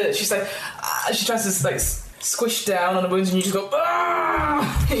tries to... She's like... she tries to, like, squish down on the wounds and you just go...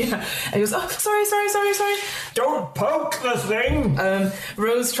 Ah! Yeah. And he goes, oh, sorry. Don't poke the thing!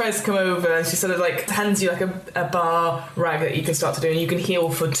 Rose tries to come over and she sort of, like, hands you, like, a bar rag that you can start to do and you can heal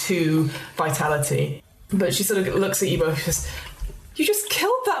for 2 vitality. But she sort of looks at you both and says, you just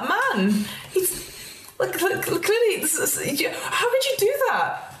killed that man! He's... Like, clearly... How did you do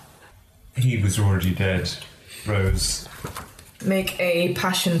that? He was already dead, Rose. Make a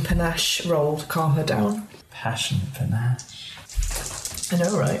passion panache roll to calm her down. Passion panache. I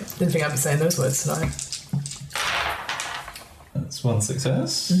know, right? Didn't think I'd be saying those words tonight. That's 1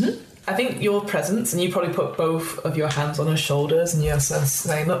 success. Mm-hmm. I think your presence, and you probably put both of your hands on her shoulders, and you're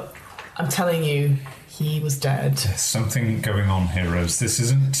saying, look, I'm telling you, he was dead. There's something going on here, Rose.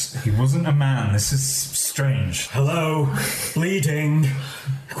 He wasn't a man. This is strange. Hello. Bleeding.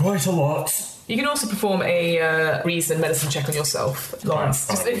 Quite a lot. You can also perform a reason medicine check on yourself, Lawrence.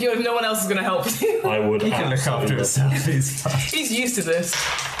 Just if no one else is going to help you. I would. He can look after himself. He's used to this.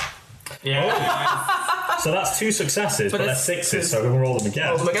 Yeah. So that's 2 successes, but they're 6s, so we'll roll them again.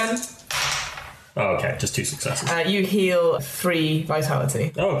 Roll them again. Oh, okay, just 2 successes. You heal 3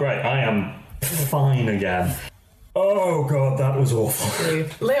 vitality. Oh, great. I am fine again. Oh, God, that was awful.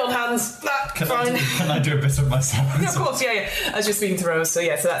 Lay on hands. Fine. Can I do a bit of myself? Yeah, of course, yeah. As you're speaking to Rose, so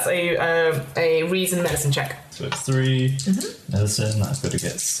that's a reason medicine check. So it's 3 medicine. I've got to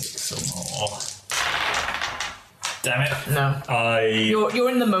get 6 or more. Damn it! No, you're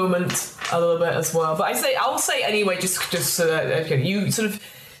in the moment a little bit as well. But I'll say anyway, just so that you sort of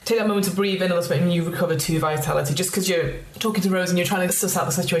take that moment to breathe in a little bit and you recover 2 vitality. Just because you're talking to Rose and you're trying to suss out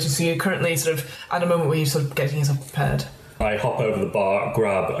the situation, so you're currently sort of at a moment where you're sort of getting yourself prepared. I hop over the bar,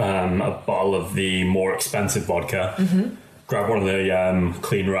 grab a bottle of the more expensive vodka, grab one of the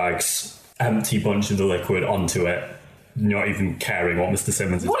clean rags, empty bunch of the liquid onto it, not even caring what Mr.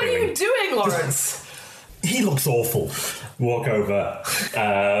 Simmons is doing. What are you doing, Lawrence? He looks awful. Walk over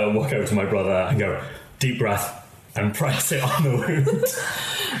to my brother and go, deep breath, and press it on the wound.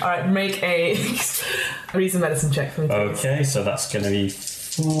 Alright, make a reason medicine check for me. Okay, so that's going to be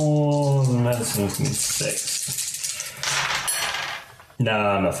 4 medicine and 6.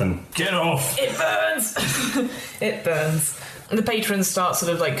 Nah, nothing. Get off! It burns! It burns. And the patrons start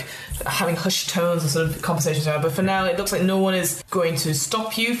sort of like having hushed tones and sort of conversations around, but for now it looks like no one is going to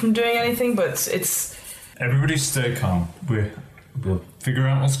stop you from doing anything, but it's... Everybody stay calm. We'll figure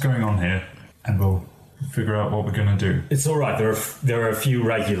out what's going on here, and we'll figure out what we're going to do. It's all right. There are a few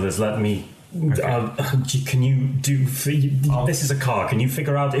regulars. Let me. Okay. Can you do? This is a car. Can you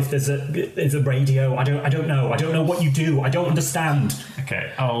figure out if there's a radio? I don't know. I don't know what you do. I don't understand.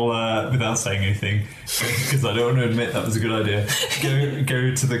 Okay, I'll without saying anything, because I don't want to admit that was a good idea.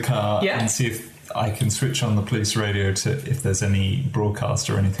 Go to the car and see if I can switch on the police radio to if there's any broadcast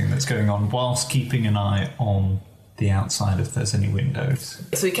or anything that's going on, whilst keeping an eye on the outside if there's any windows.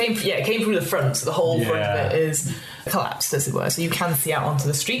 So it came through the front, so the whole front of it is collapsed, as it were, so you can see out onto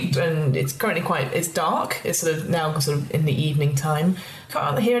the street, and it's currently it's dark. It's sort of in the evening time.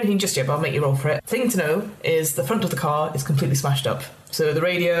 Can't hear anything just yet, but I'll make you roll for it. Thing to know is the front of the car is completely smashed up, so the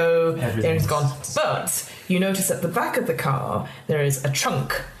radio, everything's gone, but you notice at the back of the car there is a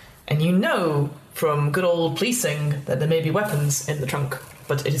trunk, and you know from good old policing that there may be weapons in the trunk,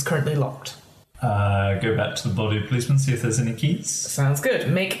 but it is currently locked. Go back to the body of policeman, see if there's any keys. Sounds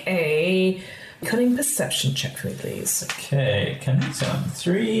good. Make a cunning perception check for me, please. Okay, cunning, so I'm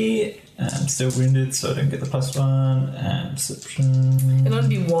 3. I'm still wounded, so I don't get the +1. And perception. It'll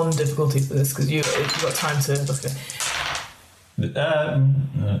only be 1 difficulty for this, because you've got time to look at it.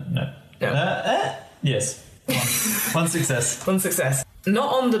 No. Yes. 1 success. 1 success.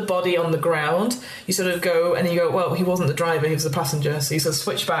 Not on the body on the ground. You sort of go, and you go, well, he wasn't the driver, he was the passenger. So you sort of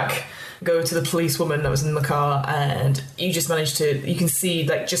switch back, go to the policewoman that was in the car, and you just manage to, you can see,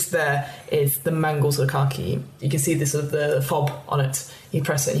 like, just there is the mangled sort of car key. You can see this sort of the fob on it. You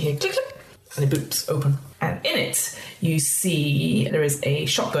press it and you hear click, click, and it boops open. And in it, you see there is a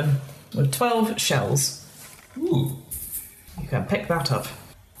shotgun with 12 shells. Ooh. You can pick that up.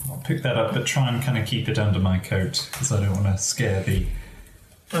 I'll pick that up, but try and kind of keep it under my coat, because I don't want to scare the...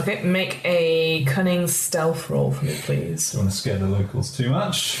 Okay, make a cunning stealth roll for me, please. Don't want to scare the locals too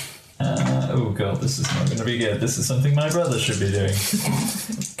much. Oh god, this is not going to be good. This is something my brother should be doing.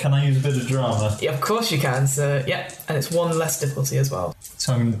 Can I use a bit of drama? Yeah, of course you can, sir. Yeah, and it's one less difficulty as well.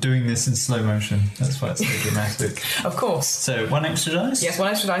 So I'm doing this in slow motion. That's why it's so dramatic. Of course. So 1 extra dice? Yes, 1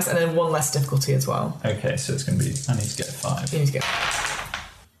 extra dice and then 1 less difficulty as well. Okay, so it's going to be... I need to get 5. You need to get...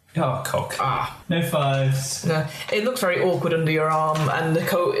 Oh, cock. Ah. No 5s. No, it looks very awkward under your arm, and the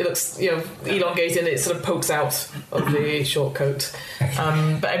coat, it looks, elongated, and it sort of pokes out of the short coat.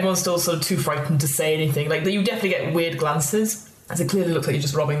 But everyone's still sort of too frightened to say anything. Like, you definitely get weird glances, as it clearly looks like you're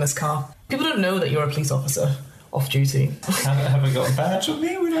just robbing this car. People don't know that you're a police officer off duty. Have I got a badge on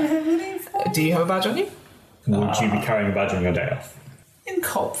me? We don't have any. Do you have a badge on you? Would you be carrying a badge on your day off? In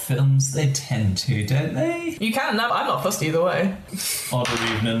cop films, they tend to, don't they? You can. I'm not fussed either way. Odd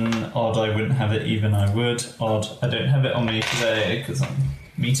or even. Odd, I wouldn't have it. Even, I would. Odd, I don't have it on me today because I'm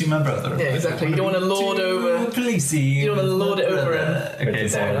meeting my brother. Yeah, exactly. You don't want to lord over... Policey. You don't want to lord it over him. Okay,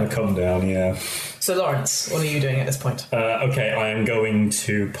 so... Come down, yeah. So, Lawrence, what are you doing at this point? Okay, I am going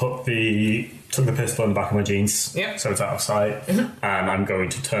to tuck the pistol in the back of my jeans, Yep. so it's out of sight, and I'm going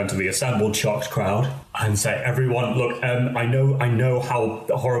to turn to the assembled shocked crowd and say, "Everyone, look, I know how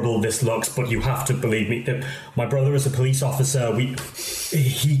horrible this looks, but you have to believe me. That my brother is a police officer.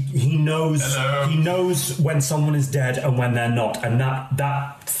 He knows Hello. he knows when someone is dead and when they're not, and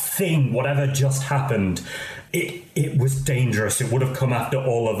that thing, whatever just happened." It was dangerous. It would have come after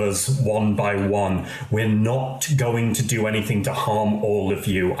all of us one by one. We're not going to do anything to harm all of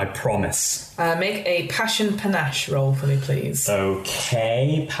you, I promise. Make a passion panache roll for me, please.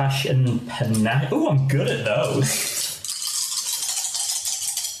 Okay, passion panache. Ooh, I'm good at those.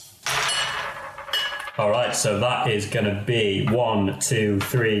 Alright, so that is going to be 1, 2,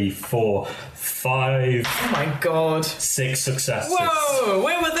 3, 4, 5... Oh my god. 6 successes. Whoa!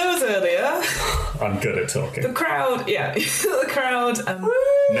 Where were those earlier? I'm good at talking. The crowd, yeah. The crowd...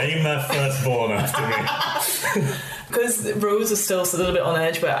 Name their firstborn after me. Because Rose is still a little bit on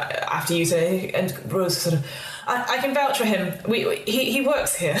edge, but after you say... And Rose is sort of... I can vouch for him. He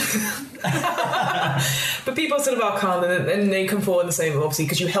works here. But people sort of are calm, and they come forward and say, obviously,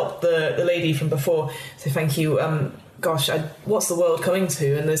 because you helped the lady from before, so thank you. Gosh, what's the world coming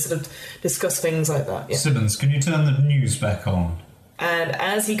to? And they sort of discuss things like that. Yeah. Simmons, can you turn the news back on? And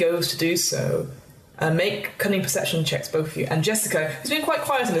as he goes to do so, make cunning perception checks, both of you. And Jessica, who's been quite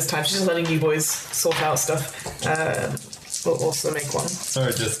quiet in this time, she's just letting you boys sort out stuff. Will also make one.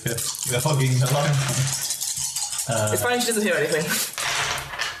 Sorry, Jessica. You're hogging the line. It's fine, she doesn't hear anything.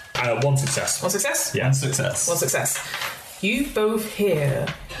 1 success. 1 success? Yeah. 1 success. 1 success. You both hear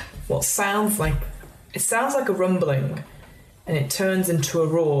what sounds like... It sounds like a rumbling, and it turns into a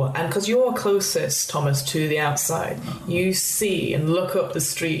roar. And because you're closest, Thomas, to the outside, you see and look up the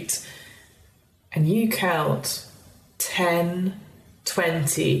street, and you count 10,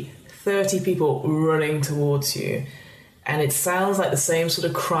 20, 30 people running towards you. And it sounds like the same sort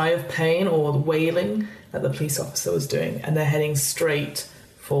of cry of pain or wailing that the police officer was doing, and they're heading straight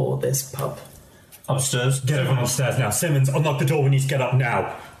for this pub. Upstairs. Get everyone upstairs now. Simmons, unlock the door. We need to get up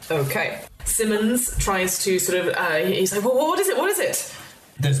now. Okay. Simmons tries to sort of... he's like, well, what is it? What is it?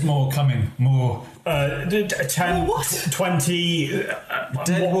 There's more coming. More 10, what? 20...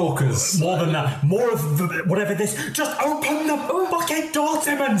 dead walkers. More than that. More of whatever this... Just open the bucket door,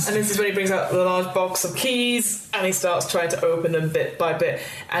 Simmons! And this is when he brings out the large box of keys, and he starts trying to open them bit by bit.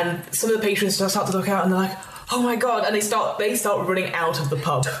 And some of the patrons start to look out, and they're like, oh my god, and they start running out of the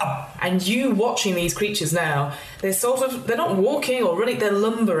pub. And you watching these creatures now, they're not walking or running, they're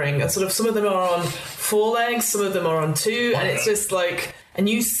lumbering, and sort of some of them are on 4 legs, some of them are on 2, and it's just like... And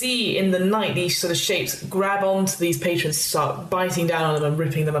you see in the night these sort of shapes grab onto these patrons, start biting down on them and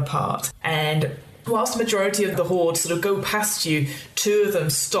ripping them apart. And whilst the majority of the horde sort of go past you, 2 of them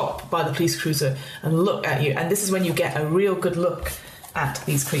stop by the police cruiser and look at you. And this is when you get a real good look at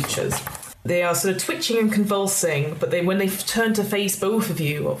these creatures. They are sort of twitching and convulsing, but when they turn to face both of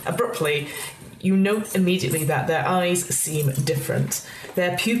you abruptly, you note immediately that their eyes seem different.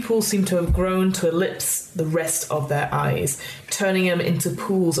 Their pupils seem to have grown to ellipse the rest of their eyes, turning them into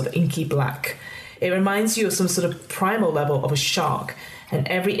pools of inky black. It reminds you of some sort of primal level of a shark, and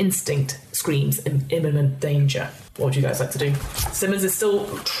every instinct screams imminent danger. What would you guys like to do? Simmons is still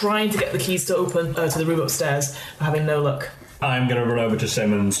trying to get the keys to open to the room upstairs, but having no luck. I'm going to run over to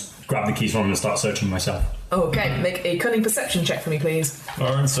Simmons, grab the keys from him and start searching myself. Okay, make a cunning perception check for me, please.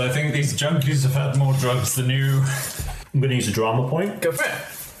 Lawrence, I think these junkies have had more drugs than you. I'm going to use a drama point. Go for it.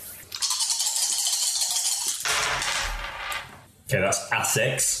 Okay, that's a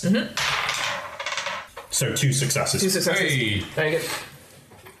 6. So 2 successes. 2 successes. Hey. Very good.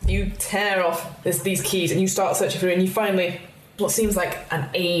 You tear off these keys and you start searching through, and you finally what seems like an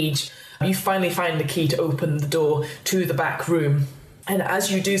age, you finally find the key to open the door to the back room. And as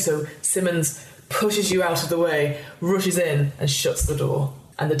you do so, Simmons pushes you out of the way, rushes in, and shuts the door.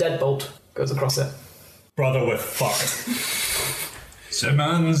 And the deadbolt goes across it. Brother, we're fucked.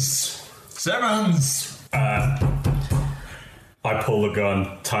 Simmons! I pull the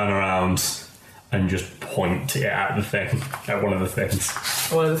gun, turn around, and just point it at the thing, at one of the things.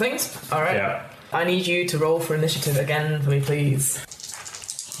 One of the things? All right. Yeah. I need you to roll for initiative again for me, please.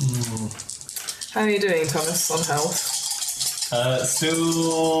 How are you doing, Thomas, on health?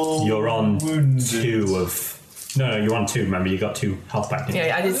 Still. You're on wounded. 2 of. No, you're on 2. Remember, you got 2 health back. Didn't you?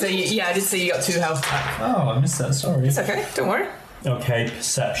 Yeah, I did say. Yeah, I did say you got 2 health back. Oh, I missed that. Sorry. It's okay. Don't worry. Okay,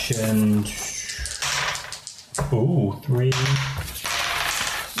 perception. Ooh, 3.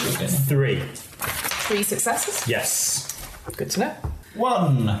 3. 3 successes. Yes. Good to know.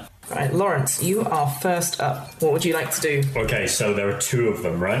 1. Right, Lawrence, you are first up. What would you like to do? Okay, so there are 2 of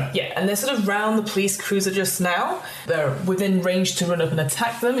them, right? Yeah, and they're sort of round the police cruiser just now. They're within range to run up and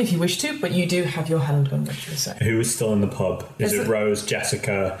attack them if you wish to, but you do have your handgun, what should we say? Who is still in the pub? Is it Rose,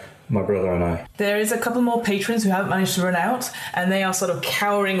 Jessica, my brother, and I? There is a couple more patrons who haven't managed to run out, and they are sort of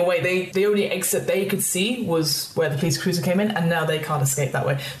cowering away. The only exit they could see was where the police cruiser came in, and now they can't escape that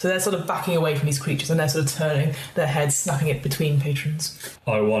way. So they're sort of backing away from these creatures, and they're sort of turning their heads, snapping it between patrons.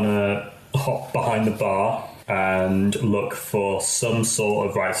 I want to hop behind the bar and look for some sort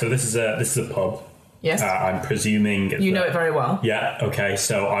of... Right, so this is a pub. Yes? I'm presuming... You know it very well. Yeah, okay,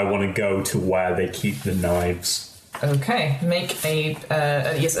 so I want to go to where they keep the knives. Okay, make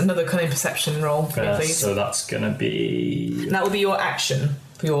another cunning perception roll, please. So that's going to be... And that will be your action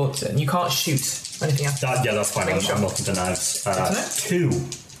for your turn. You can't shoot or anything else. Yeah, that's fine. Sure. I'm looking for knives. 2,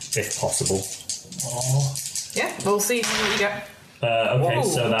 if possible. Yeah, we'll see what you get. Okay, Whoa.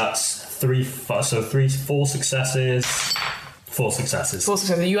 so that's 4 successes. 4 successes. 4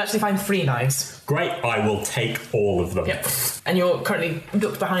 successes. You actually find 3 knives. Great, I will take all of them. Yep. And you're currently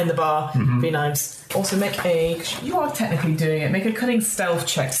ducked behind the bar, 3 knives. Also you are technically doing it, make a cunning stealth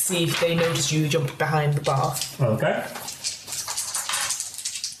check to see if they notice you jump behind the bar. Okay.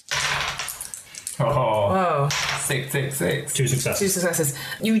 Oh. 6, 6, 6. 2 successes. 2 successes.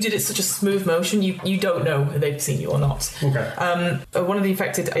 You did it such a smooth motion, you don't know if they've seen you or not. Okay. One of the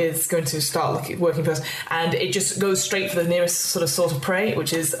infected is going to start working first, and it just goes straight for the nearest sort of prey,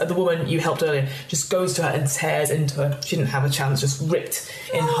 which is the woman you helped earlier. Just goes to her and tears into her. She didn't have a chance, just ripped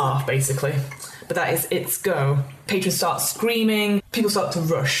in half, basically. But that is its go. Patrons start screaming, people start to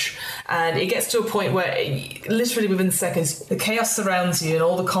rush, and it gets to a point where, literally within seconds, the chaos surrounds you and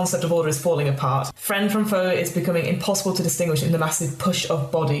all the concept of order is falling apart. Friend from foe is becoming impossible to distinguish in the massive push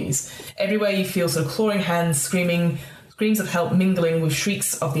of bodies. Everywhere you feel sort of clawing hands, screams of help mingling with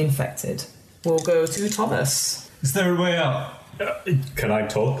shrieks of the infected. We'll go to Thomas. Is there a way out? Can I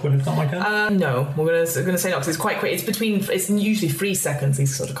talk when it's not my turn? No, we're gonna say no because it's quite quick. It's usually 3 seconds.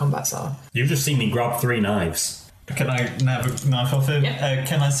 These sort of combats are. You've just seen me grab 3 knives. Can I nab a knife off him? Yeah.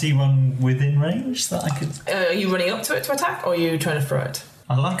 Can I see one within range that I could... Are you running up to it to attack, or are you trying to throw it?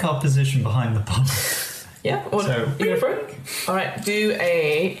 I like our position behind the pub. Yeah. Or So- you gonna throw it? All right. Do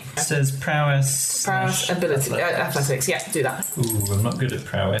a It says prowess... ability athletics. athletics. Yeah, do that. Ooh, I'm not good at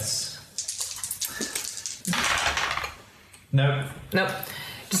prowess. Nope.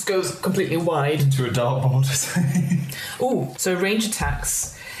 Just goes completely wide. Into a dartboard. Ooh. So range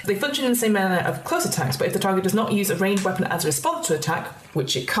attacks. They function in the same manner of close attacks, but if the target does not use a ranged weapon as a response to attack,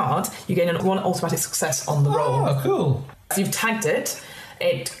 which it can't, you gain 1 automatic success on the roll. Oh, cool. If you've tagged it,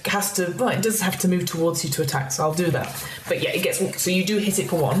 it does have to move towards you to attack, so I'll do that. But yeah, so you do hit it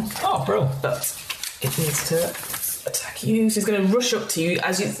for 1. Oh, bro. But it needs to attack you. So it's going to rush up to you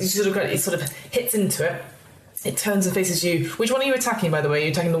as it sort of hits into it. It turns and faces you. Which one are you attacking, by the way? Are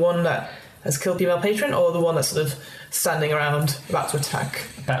you attacking the one that has killed female patron, or the one that's sort of standing around about to attack?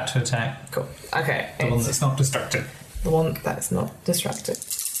 About to attack. Cool. Okay. The one that's not distracted. The one that is not distracted.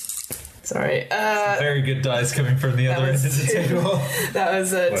 Sorry. Very good dice coming from the other end of the table. That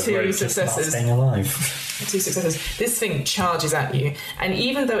was We're 2 just not successes. staying alive. 2 successes. This thing charges at you, and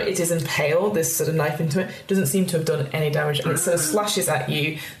even though it is impaled, this sort of knife into it, doesn't seem to have done any damage, and it sort of slashes at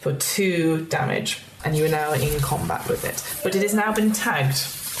you for 2 damage, and you are now in combat with it. But it has now been tagged.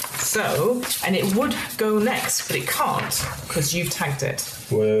 So, and it would go next, but it can't, because you've tagged it.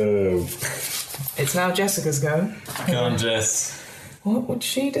 Whoa. It's now Jessica's go. Go on, Jess. What would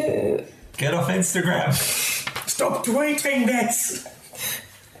she do? Get off Instagram. Stop tweeting this!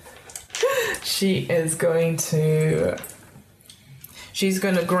 She's going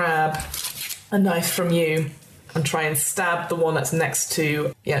to grab a knife from you and try and stab the one that's next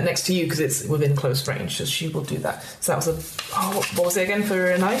to you because it's within close range. So she will do that. So that was what was it again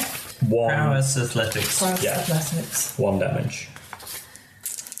for a knife? Prowess athletics. Prowess athletics. 1 damage.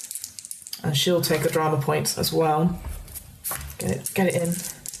 And she'll take a drama point as well. Get it in.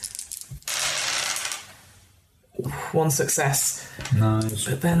 1 success. Nice.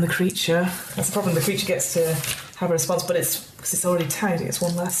 But then the creature, that's the problem, the creature gets to have a response, but because it's already tagged, it gets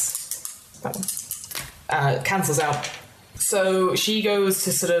 1 less. That one. Cancels out. So she goes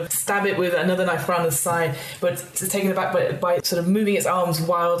to sort of stab it with another knife around the side, but it's taken aback by sort of moving its arms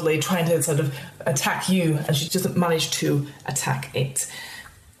wildly, trying to sort of attack you, and she doesn't manage to attack it.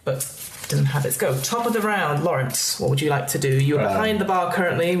 But doesn't have its go. Top of the round, Lawrence, what would you like to do? You are behind the bar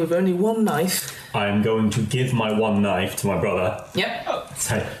currently with only 1 knife. I'm going to give my 1 knife to my brother. Yep.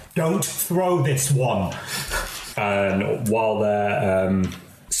 Say, don't throw this one. And while they're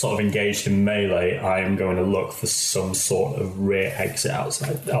sort of engaged in melee, I am going to look for some sort of rear exit out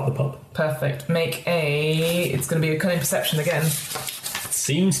the pub. Perfect. It's going to be a cunning perception again.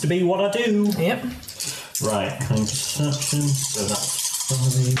 Seems to be what I do. Yep. Right, cunning perception. So that's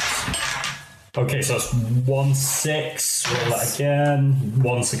 5. Okay, so that's 1 6. Roll that again.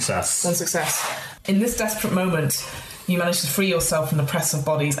 1 success. 1 success. In this desperate moment, you manage to free yourself from the press of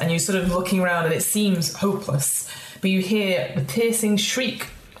bodies, and you're sort of looking around, and it seems hopeless. But you hear the piercing shriek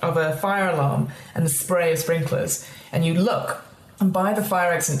of a fire alarm and the spray of sprinklers, and you look, and by the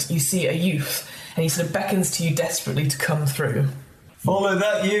fire exit, you see a youth, and he sort of beckons to you desperately to come through. Follow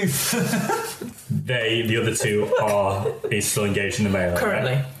that youth. The other 2 are still engaged in the melee.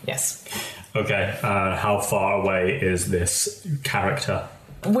 Currently, right? yes. Okay, how far away is this character?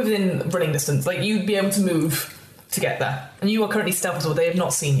 Within running distance. Like, you'd be able to move to get there. And you are currently stealth as well. They have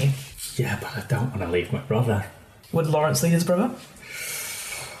not seen you. Yeah, but I don't want to leave my brother. Would Lawrence lead his brother?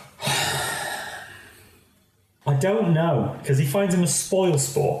 I don't know, because he finds him a spoil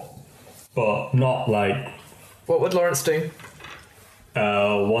sport, but not like... What would Lawrence do?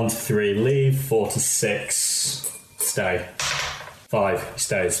 1 to 3, leave. 4 to 6, stay. 5,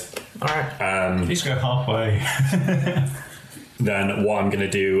 stays. Alright. Please go halfway. Then what I'm going to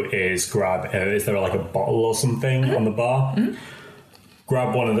do is grab... is there like a bottle or something on the bar? Mm-hmm.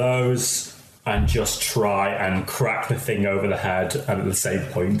 Grab one of those and just try and crack the thing over the head, and at the same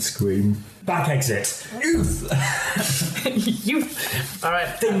point scream, "Back exit! Youth!" Youth! Alright.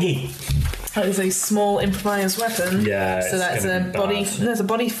 Thingy! That is a small improvised weapon. Yeah, so that's a body. There's a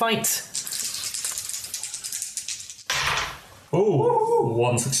body fight. Ooh,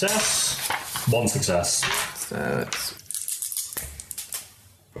 1 success. 1 success. So it's...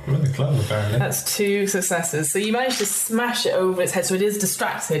 We're in the club, apparently. That's 2 successes. So you manage to smash it over its head, so it is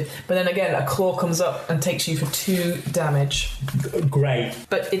distracted, but then again, a claw comes up and takes you for 2 damage. Great.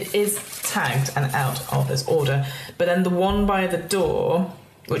 But it is tagged and out of this order. But then the one by the door,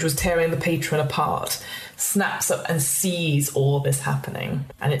 which was tearing the patron apart, snaps up and sees all this happening.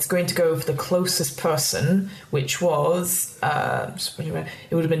 And it's going to go for the closest person, which was...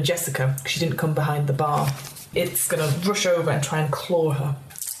 it would have been Jessica, because she didn't come behind the bar. It's going to rush over and try and claw her.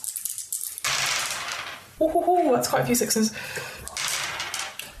 Ooh, that's quite a few 6s.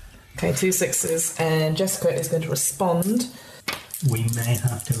 Okay, 2 6s, and Jessica is going to respond. We may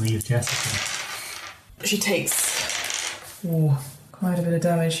have to leave Jessica. She takes quite a bit of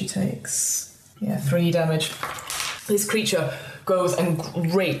damage. She takes 3 damage. This creature goes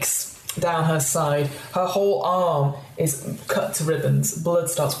and rakes down her side. Her whole arm is cut to ribbons. Blood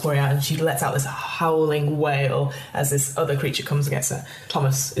starts pouring out, and she lets out this howling wail as this other creature comes against her.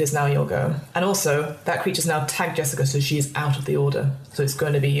 Thomas, it is now your go. And also, that creature's now tagged Jessica, so she is out of the order. So it's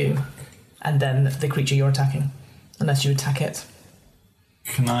going to be you, and then the creature you're attacking, unless you attack it.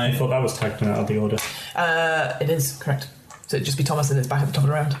 I thought that was tagged out of the order. It is, correct. So it'd just be Thomas, and it's back at the top of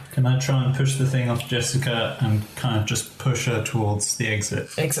the round. Can I try and push the thing off Jessica and kind of just push her towards the exit?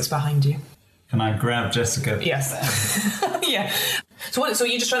 Exit's behind you. Can I grab Jessica? Yes. Yeah. So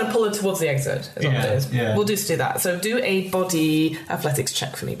you're just trying to pull her towards the exit, is what it is? Yeah. We'll just do that. So do a body athletics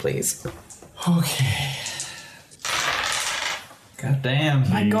check for me, please. Okay. God damn.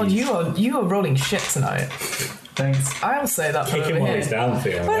 My God, you are rolling shit tonight. Thanks. I'll say that for Kicking over ones here. down,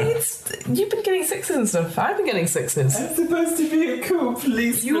 Fiona. Well, you've been getting 6s and stuff. I've been getting 6s. I'm supposed to be a cool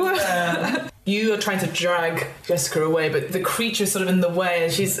policeman. You are trying to drag Jessica away, but the creature's sort of in the way,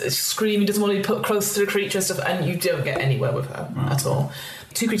 and she's screaming, doesn't want to be put close to the creature and stuff, and you don't get anywhere with her at all.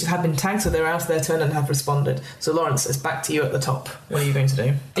 2 creatures have been tagged, so they're out of their turn and have responded. So Lawrence, it's back to you at the top. What are you going to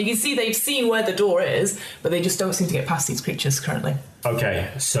do? You can see they've seen where the door is, but they just don't seem to get past these creatures currently.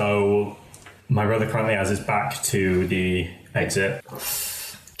 Okay, so my brother currently has his back to the exit.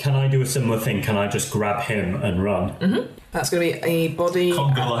 Can I do a similar thing? Can I just grab him and run? Mm-hmm. That's going to be a body...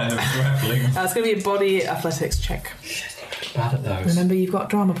 Conga line of grappling. That's going to be a body athletics check. Shit, I'm bad at those. Remember, you've got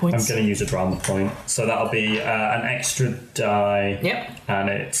drama points. I'm going to use a drama point. So that'll be an extra die. Yep. And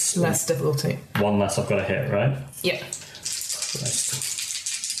it's... Less difficulty. One less I've got to hit, right? Yep.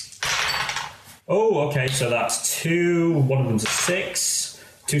 Oh, okay, so that's 2. One of them's a 6.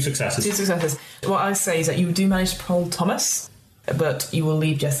 2 successes. 2 successes. What I say is that you do manage to pull Thomas, but you will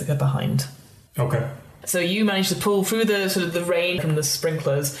leave Jessica behind. Okay. So you manage to pull through the sort of the rain from the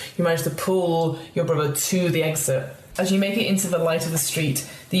sprinklers. You manage to pull your brother to the exit. As you make it into the light of the street,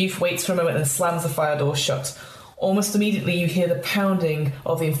 the youth waits for a moment and slams the fire door shut. Almost immediately you hear the pounding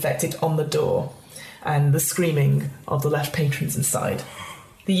of the infected on the door and the screaming of the left patrons inside.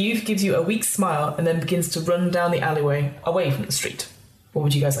 The youth gives you a weak smile and then begins to run down the alleyway away from the street. What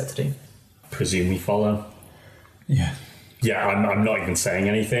would you guys like to do? Presume we follow. Yeah. Yeah, I'm not even saying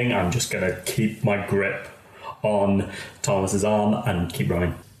anything. I'm just going to keep my grip on Thomas's arm and keep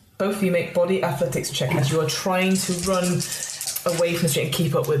running. Both of you make body athletics check as you are trying to run away from the street and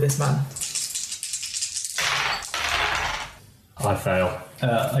keep up with this man. I fail.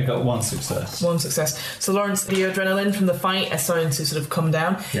 I got 1 success. 1 success. So Lawrence, the adrenaline from the fight is starting to sort of come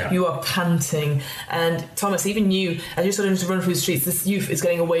down. Yeah. You are panting. And Thomas, even you, as you're starting to run through the streets, this youth is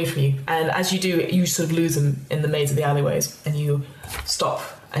getting away from you. And as you do, you sort of lose him in the maze of the alleyways. And you stop.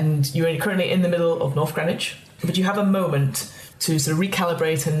 And you're currently in the middle of North Greenwich. But you have a moment to sort of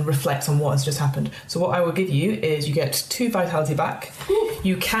recalibrate and reflect on what has just happened. So what I will give you is you get 2 vitality back.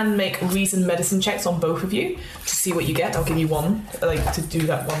 You can make reason medicine checks on both of you to see what you get. I'll give you 1, to do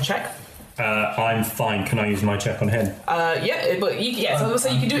that 1 check. I'm fine. Can I use my check on him? Yeah, but so I was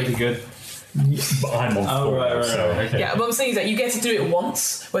saying you can do Pretty it. good. But I'm on 4, right, so... okay. Yeah, but I'm saying is that you get to do it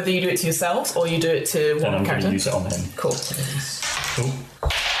once, whether you do it to yourselves or you do it to Then one I'm going character. to use it on him. Cool. Oh.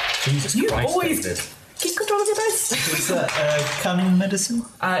 Jesus You Christ, always David. keep control of your dice. Is that cunning medicine?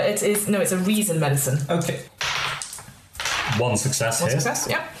 It's a reason medicine. Okay. 1 success 1 here. success,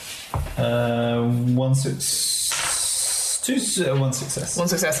 yeah. 1 success. 1 success. 1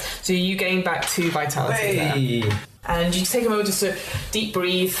 success. So you gain back 2 vitality there. Hey! And you take a moment just to deep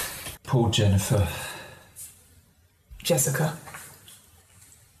breathe. Poor Jennifer. Jessica.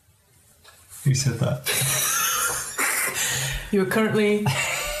 Who said that? You are currently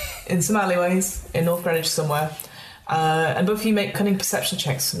in some alleyways in North Greenwich somewhere. And both of you make cunning perception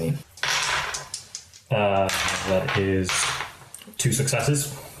checks for me. That is 2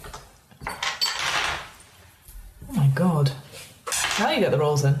 successes. Oh my god. Now you get the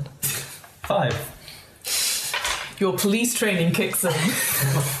rolls in. 5. Your police training kicks in.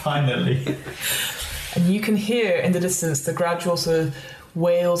 Finally. And you can hear in the distance the gradual sort of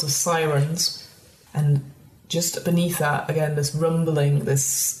wails of sirens. And just beneath that, again, this rumbling,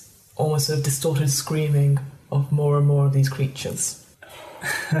 this almost sort of distorted screaming of more and more of these creatures.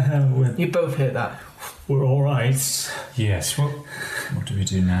 You both hear that. We're all right. Yes, what do we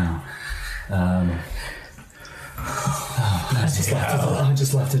do now? I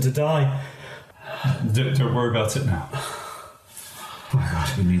just left her to die. Don't worry about it now. Oh my god,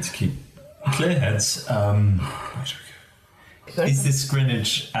 we need to keep clear heads. Where do we go? Is this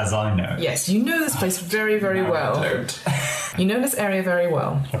Greenwich as I know? Yes, you know this place very, very No, well. I don't. You know this area very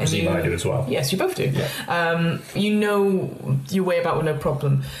well. I presume I do as well. Yes, you both do. Yeah. You know your way about with no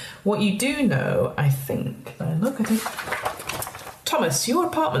problem. What you do know, I think... Look, I think... Thomas, your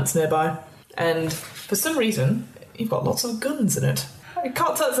apartment's nearby. And for some reason, you've got lots of guns in it. I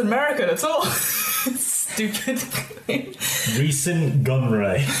can't tell it's American at all. Stupid. Recent gun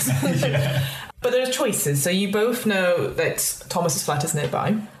raid. Yeah. But there are choices. So you both know that Thomas's flat is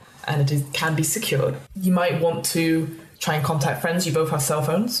nearby, and can be secured. You might want to try and contact friends. You both have cell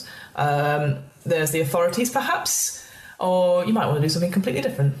phones. There's the authorities, perhaps, or you might want to do something completely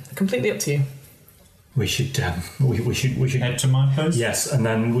different. Completely up to you. We should Head to my place? Yes, and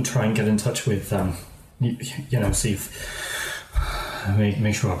then we'll try and get in touch with see if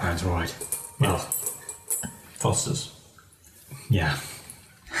make sure our parents are all right. Well, Fosters. yeah.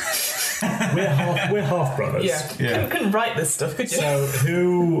 we're half brothers. Yeah. Couldn't write this stuff, could you?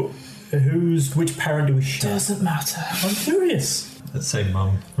 So which parent do we share? Doesn't matter. I'm curious. Let's say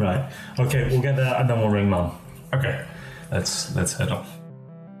mum. Right. Okay, we'll get there and then we'll ring mum. Okay. Let's head off.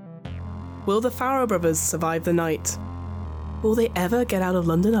 Will the Farrow brothers survive the night? Will they ever get out of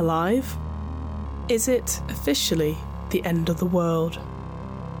London alive? Is it officially the end of the world?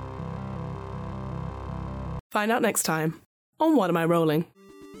 Find out next time on What Am I Rolling?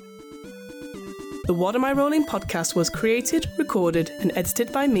 The What Am I Rolling podcast was created, recorded and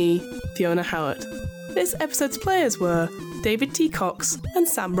edited by me, Fiona Howard. This episode's players were David T. Cox, and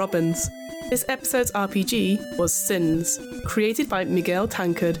Sam Robbins. This episode's RPG was Sins, created by Miguel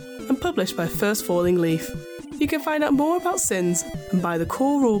Tankard and published by First Falling Leaf. You can find out more about Sins and buy the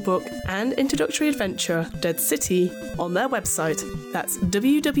core rulebook and introductory adventure, Dead City, on their website. That's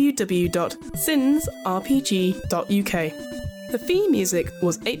www.sinsrpg.uk. The theme music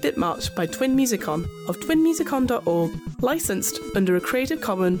was 8-Bit March by Twin Musicon of twinmusicon.org, licensed under a Creative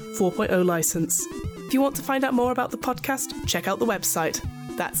Commons 4.0 license. If you want to find out more about the podcast, check out the website.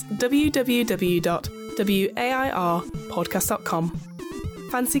 That's www.wairpodcast.com.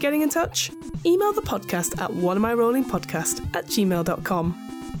 Fancy getting in touch? Email the podcast at oneofmyrollingpodcast@gmail.com.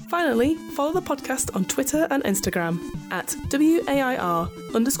 Finally, follow the podcast on Twitter and Instagram at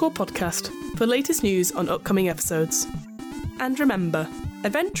WAIR_podcast for latest news on upcoming episodes. And remember,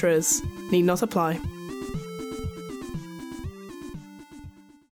 adventurers need not apply.